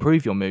dictate or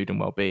improve your mood and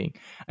well-being,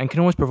 and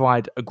can always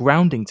provide a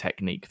grounding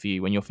technique for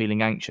you when you're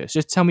feeling anxious.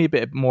 Just tell me a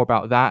bit more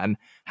about that and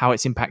how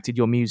it's impacted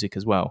your music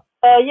as well.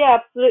 Yeah,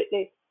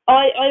 absolutely.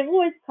 I've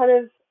always kind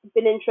of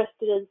been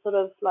interested in sort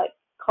of like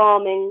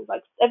calming,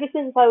 like ever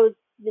since I was,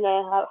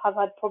 have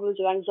had problems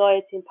with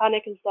anxiety and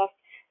panic and stuff.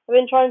 I've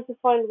been trying to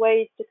find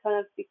ways to kind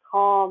of be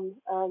calm,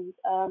 and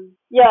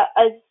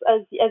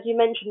as you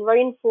mentioned,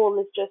 rainfall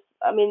is just.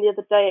 I mean, the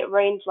other day it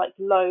rained like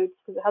loads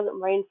because it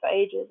hasn't rained for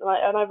ages,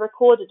 and I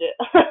recorded it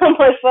on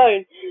my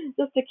phone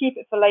just to keep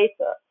it for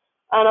later,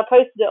 and I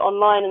posted it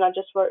online, and I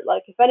just wrote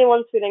like, if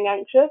anyone's feeling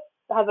anxious,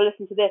 have a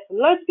listen to this, and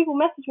loads of people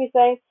messaged me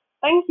saying,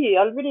 thank you,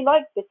 I really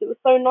liked this. It was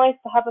so nice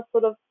to have a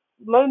sort of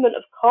moment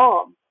of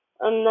calm,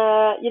 and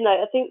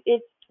I think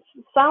it's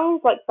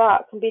sounds like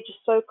that can be just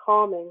so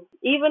calming,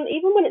 even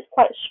when it's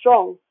quite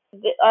strong.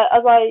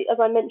 As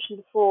I mentioned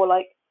before,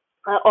 like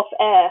off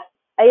air,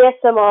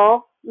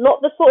 ASMR,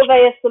 not the sort of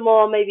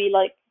ASMR maybe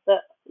like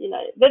that.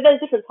 There's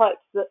different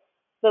types.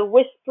 The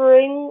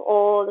whispering,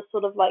 or the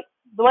sort of like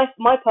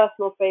my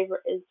personal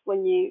favorite is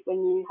when you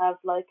have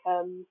like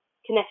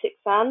kinetic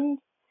sand,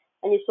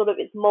 and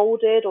it's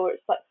molded or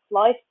it's like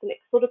sliced, and it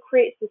sort of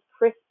creates this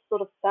crisp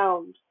sort of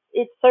sound.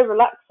 It's so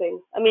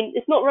relaxing. I mean,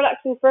 it's not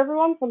relaxing for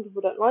everyone. Some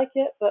people don't like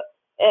it, but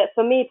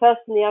for me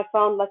personally, I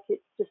found like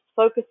it's just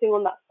focusing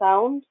on that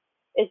sound.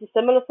 It's a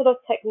similar sort of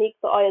technique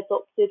that I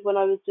adopted when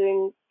I was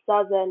doing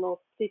zazen or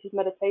seated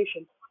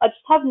meditation. I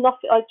just have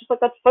nothing. I'd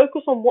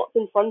focus on what's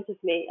in front of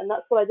me, and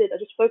that's what I did. I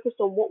just focused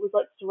on what was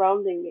like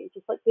surrounding me,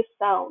 just like this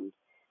sound,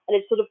 and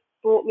it sort of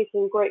brought me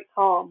some great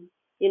calm.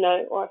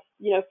 Or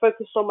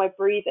focused on my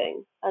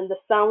breathing and the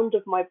sound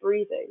of my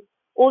breathing.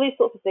 All these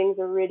sorts of things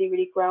are really,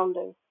 really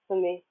grounding for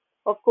me.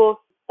 Of course,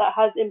 that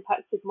has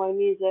impacted my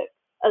music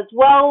as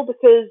well,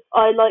 because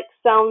I like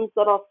sounds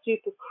that are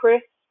super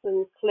crisp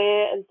and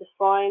clear and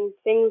defined.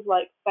 Things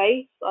like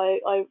bass,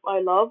 I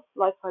love.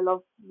 Like, I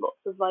love lots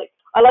of like,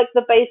 I like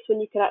the bass when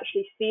you can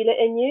actually feel it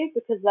in you,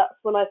 because that's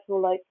when I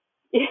feel like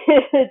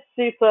it's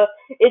super.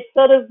 It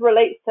sort of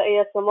relates to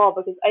ASMR,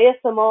 because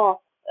ASMR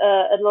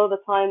a lot of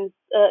the times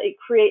it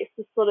creates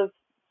this sort of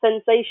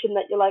sensation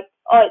that you're like,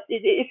 oh,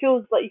 it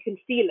feels like you can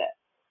feel it.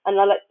 And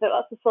I like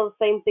that's the sort of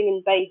same thing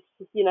in bass.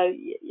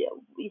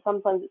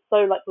 Sometimes it's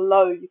so like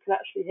low you can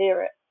actually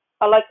hear it.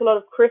 I like a lot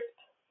of crisp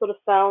sort of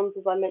sounds,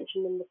 as I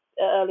mentioned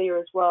earlier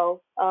as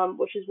well,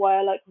 which is why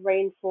I like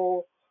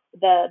rainfall,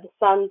 the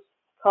sand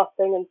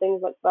cutting and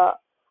things like that.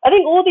 I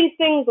think all these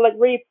things are like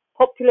really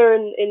popular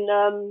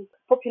in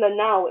popular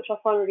now, which I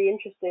find really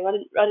interesting.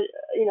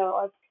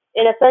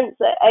 In a sense,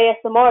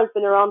 ASMR has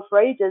been around for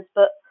ages,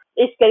 but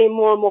it's getting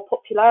more and more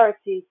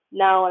popularity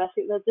now, and I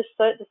think there's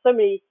so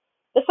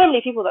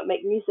many people that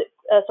make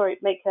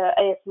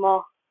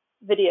ASMR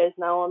videos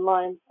now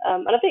online,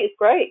 and I think it's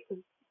great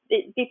because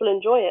people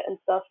enjoy it and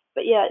stuff.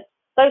 But yeah,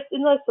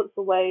 in those sorts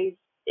of ways,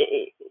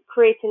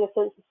 creating a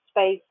sense of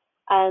space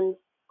and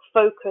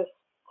focus,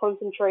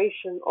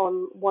 concentration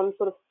on one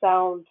sort of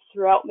sound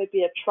throughout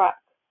maybe a track,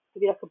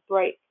 maybe like a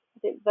break. I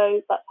think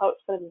that's how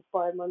it's kind of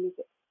inspired my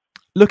music.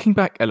 Looking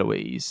back,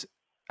 Eloise,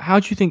 how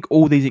do you think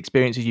all these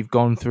experiences you've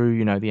gone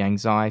through, the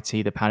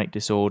anxiety, the panic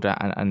disorder,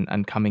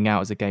 and coming out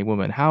as a gay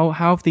woman, how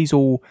have these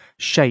all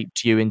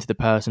shaped you into the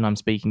person I'm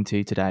speaking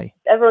to today?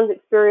 Everyone's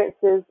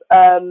experiences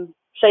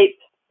shape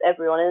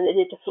everyone in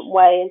a different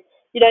way.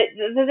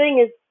 And the thing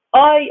is,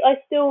 I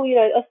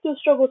still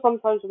struggle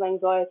sometimes with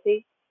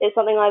anxiety. it's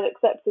something I've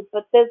accepted.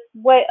 But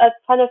I've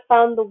kind of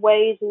found the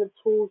ways and the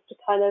tools to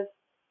kind of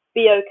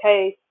be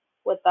okay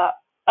with that.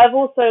 I've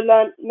also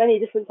learned many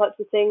different types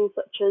of things,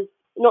 such as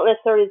not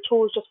necessarily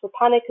tools just for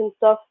panic and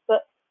stuff,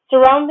 but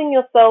surrounding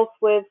yourself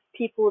with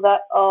people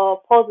that are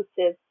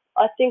positive.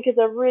 I think is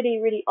a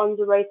really, really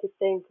underrated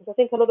thing, because I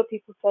think a lot of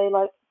people say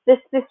like this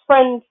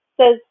friend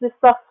says this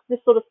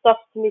sort of stuff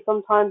to me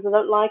sometimes. I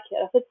don't like it.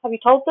 I said, have you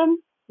told them?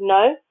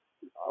 No.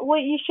 Well,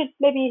 you should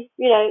maybe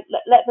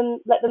let them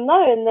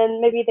know, and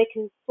then maybe they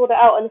can sort it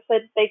out. And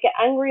if they get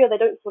angry or they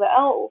don't sort it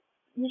out,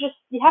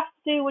 you have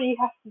to do what you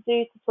have to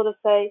do to sort of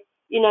say,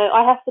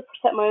 I have to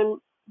protect my own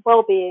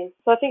well-being.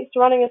 So I think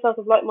surrounding yourself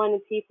with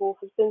like-minded people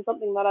has been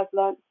something that I've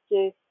learned to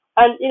do.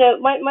 And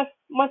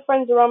my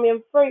friends around me,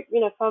 and very,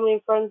 family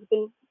and friends have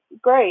been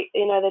great.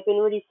 They've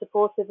been really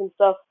supportive and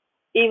stuff,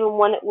 even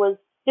when it was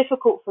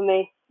difficult for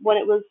me.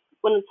 When the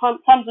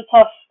times were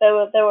tough, there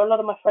were a lot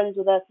of my friends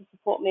were there to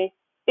support me.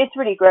 It's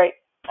really great,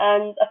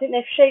 and I think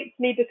they've shaped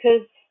me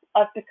because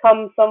I've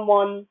become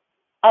someone.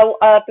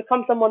 I've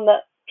become someone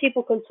that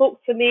people can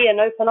talk to me and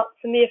open up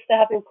to me if they're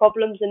having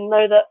problems, and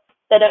know that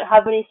they don't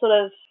have any sort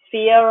of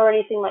fear or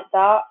anything like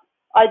that.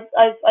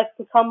 I've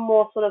become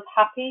more sort of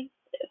happy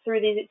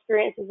through these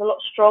experiences, a lot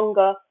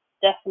stronger,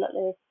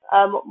 definitely,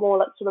 more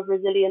like sort of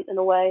resilient in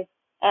a way.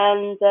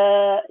 And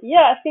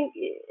yeah, I think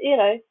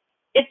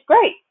it's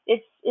great.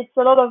 It's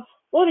a lot of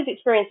all these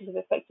experiences have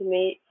affected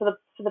me for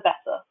the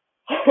better.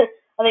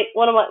 I think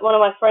one of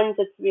my friends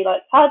said to me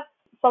like,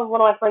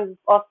 one of my friends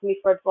asked me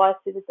for advice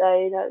the other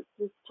day,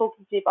 just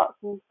talking to me about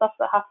some stuff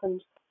that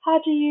happened. How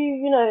do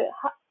a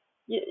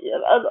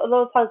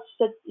lot of times she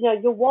said,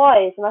 you're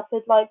wise, and I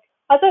said like,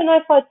 I don't know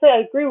if I'd say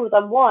I agree with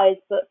I'm wise,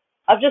 but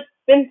I've just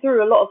been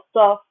through a lot of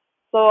stuff,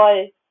 so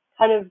I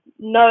kind of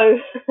know,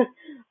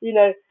 you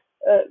know,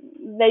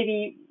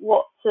 maybe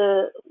what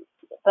to,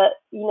 but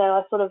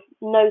I sort of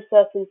know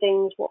certain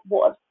things,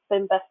 what have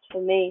been best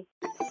for me.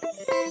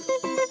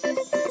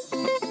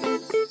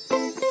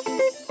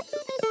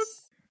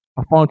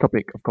 Our final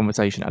topic of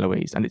conversation,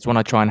 Eloise, and it's one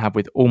I try and have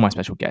with all my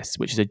special guests,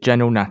 which is a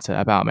general natter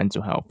about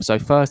mental health. So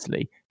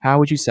firstly, how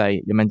would you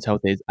say your mental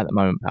health is at the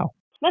moment, pal?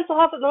 Mental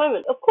health at the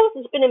moment, of course,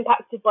 it's been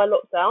impacted by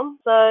lockdown,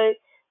 so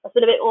there's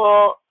been a bit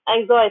more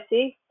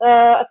anxiety.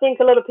 I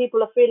think a lot of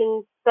people are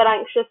feeling a bit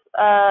anxious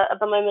at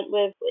the moment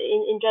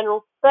in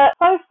general, but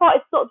so far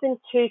it's not been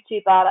too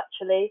bad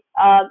actually.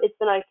 It's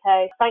been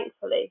okay,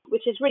 thankfully,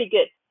 which is really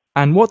good.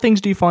 And what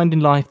things do you find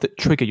in life that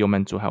trigger your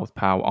mental health,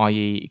 pal?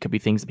 I.e., it could be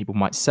things that people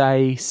might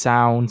say,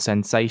 sound,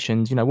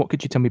 sensations. What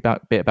could you tell me a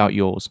bit about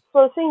yours?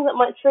 So the things that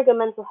might trigger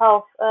mental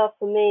health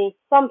for me,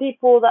 some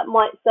people that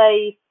might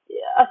say,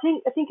 I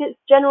think it's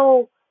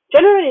generally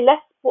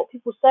less what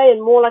people say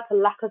and more like a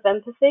lack of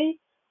empathy.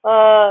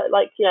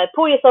 Like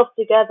pull yourself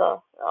together.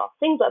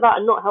 Things like that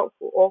are not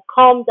helpful. Or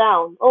calm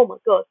down. Oh my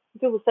god,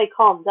 people say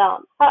calm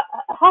down.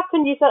 How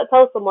can you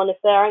tell someone if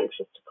they're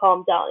anxious to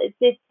calm down?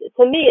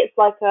 To me, it's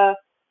like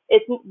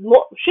it's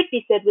what should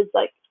be said was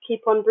like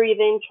keep on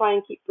breathing, try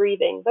and keep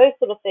breathing, those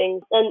sort of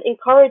things, and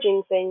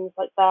encouraging things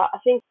like that. I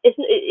think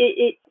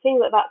things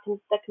like that can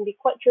be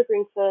quite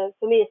triggering for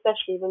me,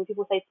 especially when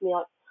people say to me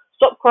like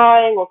stop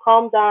crying or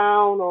calm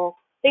down or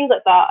things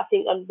like that. I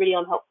think are really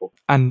unhelpful.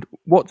 And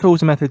what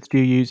tools and methods do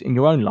you use in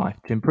your own life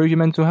to improve your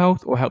mental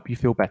health or help you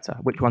feel better?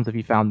 Which ones have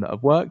you found that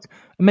have worked,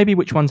 and maybe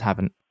which ones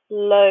haven't?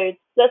 Loads.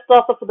 Let's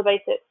start off with the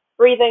basics.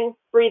 Breathing.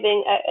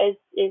 Breathing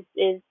is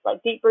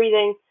like deep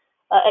breathing.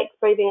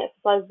 Breathing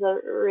exercises are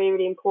really,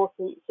 really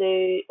important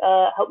to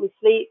help me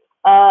sleep,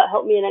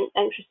 help me in an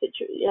anxious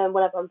situation,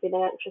 whenever I'm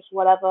feeling anxious,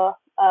 whatever,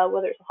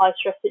 whether it's a high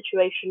stress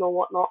situation or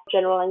whatnot,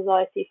 general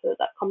anxiety, so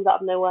that comes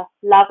out of nowhere.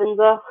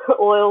 Lavender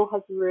oil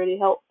has really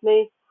helped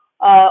me.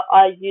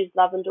 I use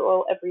lavender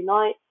oil every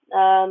night,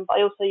 but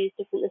I also use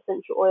different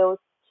essential oils,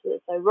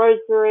 so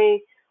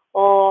rosemary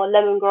or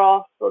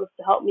lemongrass, sort of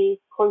to help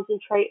me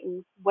concentrate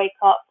and wake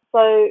up.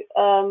 So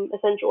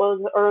essential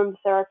oils,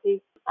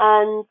 aromatherapy,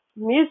 and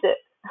music.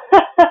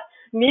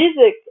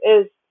 Music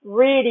is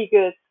really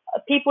good.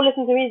 People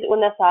listen to music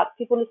when they're sad.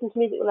 People listen to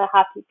music when they're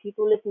happy.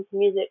 People listen to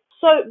music.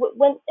 So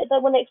when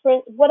they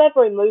experience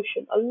whatever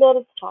emotion, a lot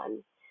of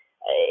times,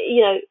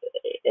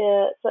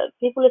 so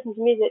people listen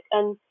to music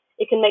and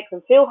it can make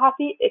them feel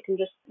happy. It can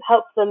just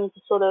help them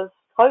to sort of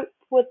cope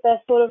with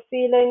their sort of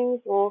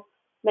feelings, or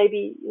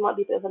maybe it might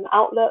be a bit of an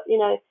outlet.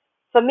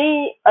 For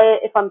me,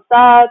 if I'm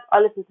sad,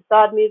 I listen to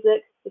sad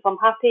music. If I'm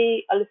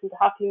happy, I listen to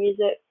happy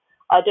music.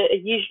 I don't.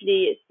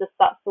 Usually, it's just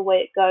that's the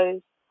way it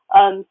goes.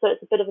 So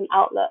it's a bit of an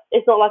outlet.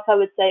 It's not like I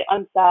would say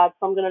I'm sad,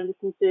 so I'm going to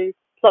listen to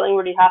something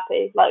really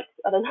happy. Like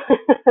I don't know.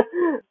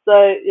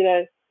 So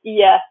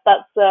yeah,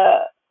 that's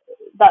that.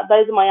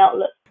 Those are my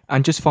outlets.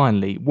 And just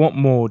finally, what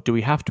more do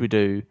we have to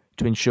do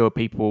to ensure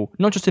people,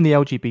 not just in the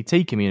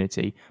LGBT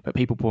community, but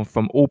people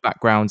from all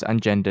backgrounds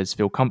and genders,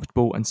 feel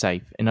comfortable and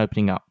safe in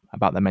opening up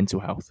about their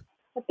mental health?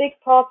 A big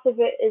part of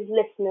it is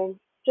listening.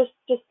 Just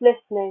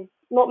listening,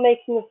 not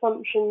making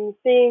assumptions,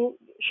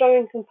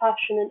 showing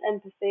compassion and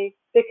empathy.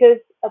 Because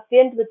at the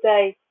end of the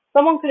day,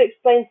 someone could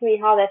explain to me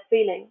how they're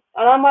feeling,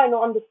 and I might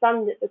not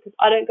understand it because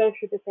I don't go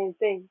through the same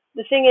thing.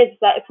 The thing is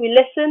that if we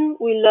listen,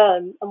 we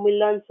learn, and we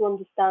learn to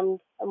understand,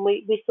 and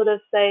we sort of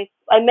say,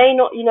 I may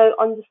not,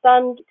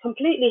 understand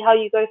completely how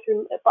you go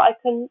through it, but I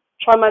can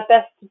try my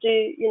best to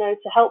do,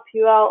 to help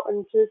you out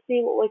and to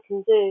see what we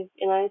can do,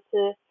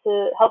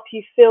 to help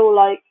you feel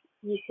like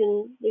you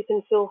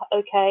can feel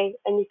okay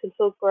and you can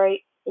feel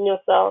great in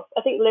yourself.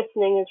 I think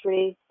listening is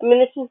really,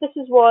 this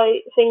is why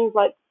things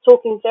like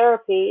talking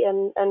therapy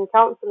and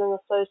counseling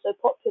are so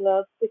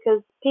popular,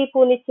 because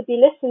people need to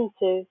be listened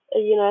to.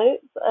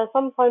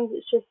 Sometimes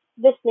it's just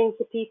listening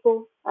to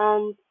people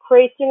and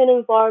creating an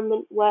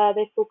environment where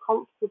they feel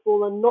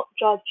comfortable and not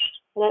judged.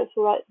 They don't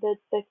feel like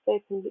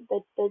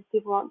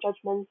people aren't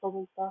judgmental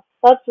and stuff.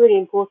 That's really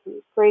important.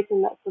 It's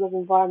creating that sort of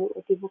environment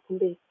where people can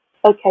be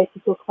okay to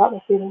talk about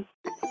their feelings.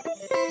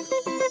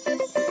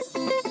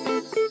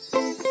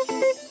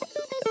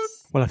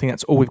 Well, I think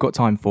that's all we've got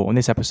time for on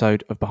this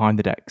episode of Behind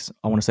the Decks.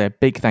 I want to say a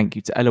big thank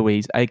you to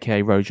Eloise,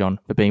 aka Rojon,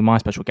 for being my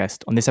special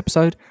guest on this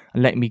episode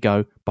and letting me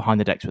go behind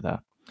the decks with her.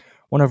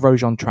 One of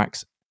Rojon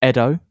tracks,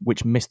 Edo,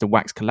 which Mr.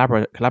 Wax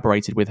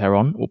collaborated with her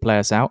on, will play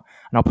us out,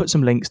 and I'll put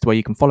some links to where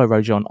you can follow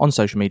Rojon on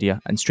social media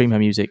and stream her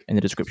music in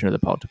the description of the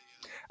pod.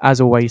 As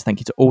always, thank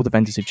you to all the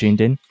vendors who've tuned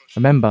in.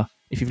 Remember,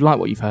 if you've liked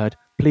what you've heard,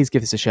 please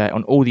give this a share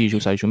on all the usual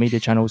social media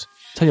channels,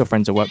 tell your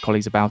friends or work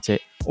colleagues about it,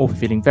 or if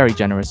you're feeling very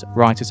generous,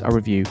 write us a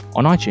review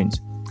on iTunes.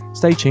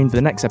 Stay tuned for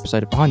the next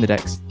episode of Behind the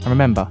Decks, and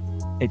remember,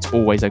 it's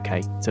always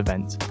okay to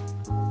vent.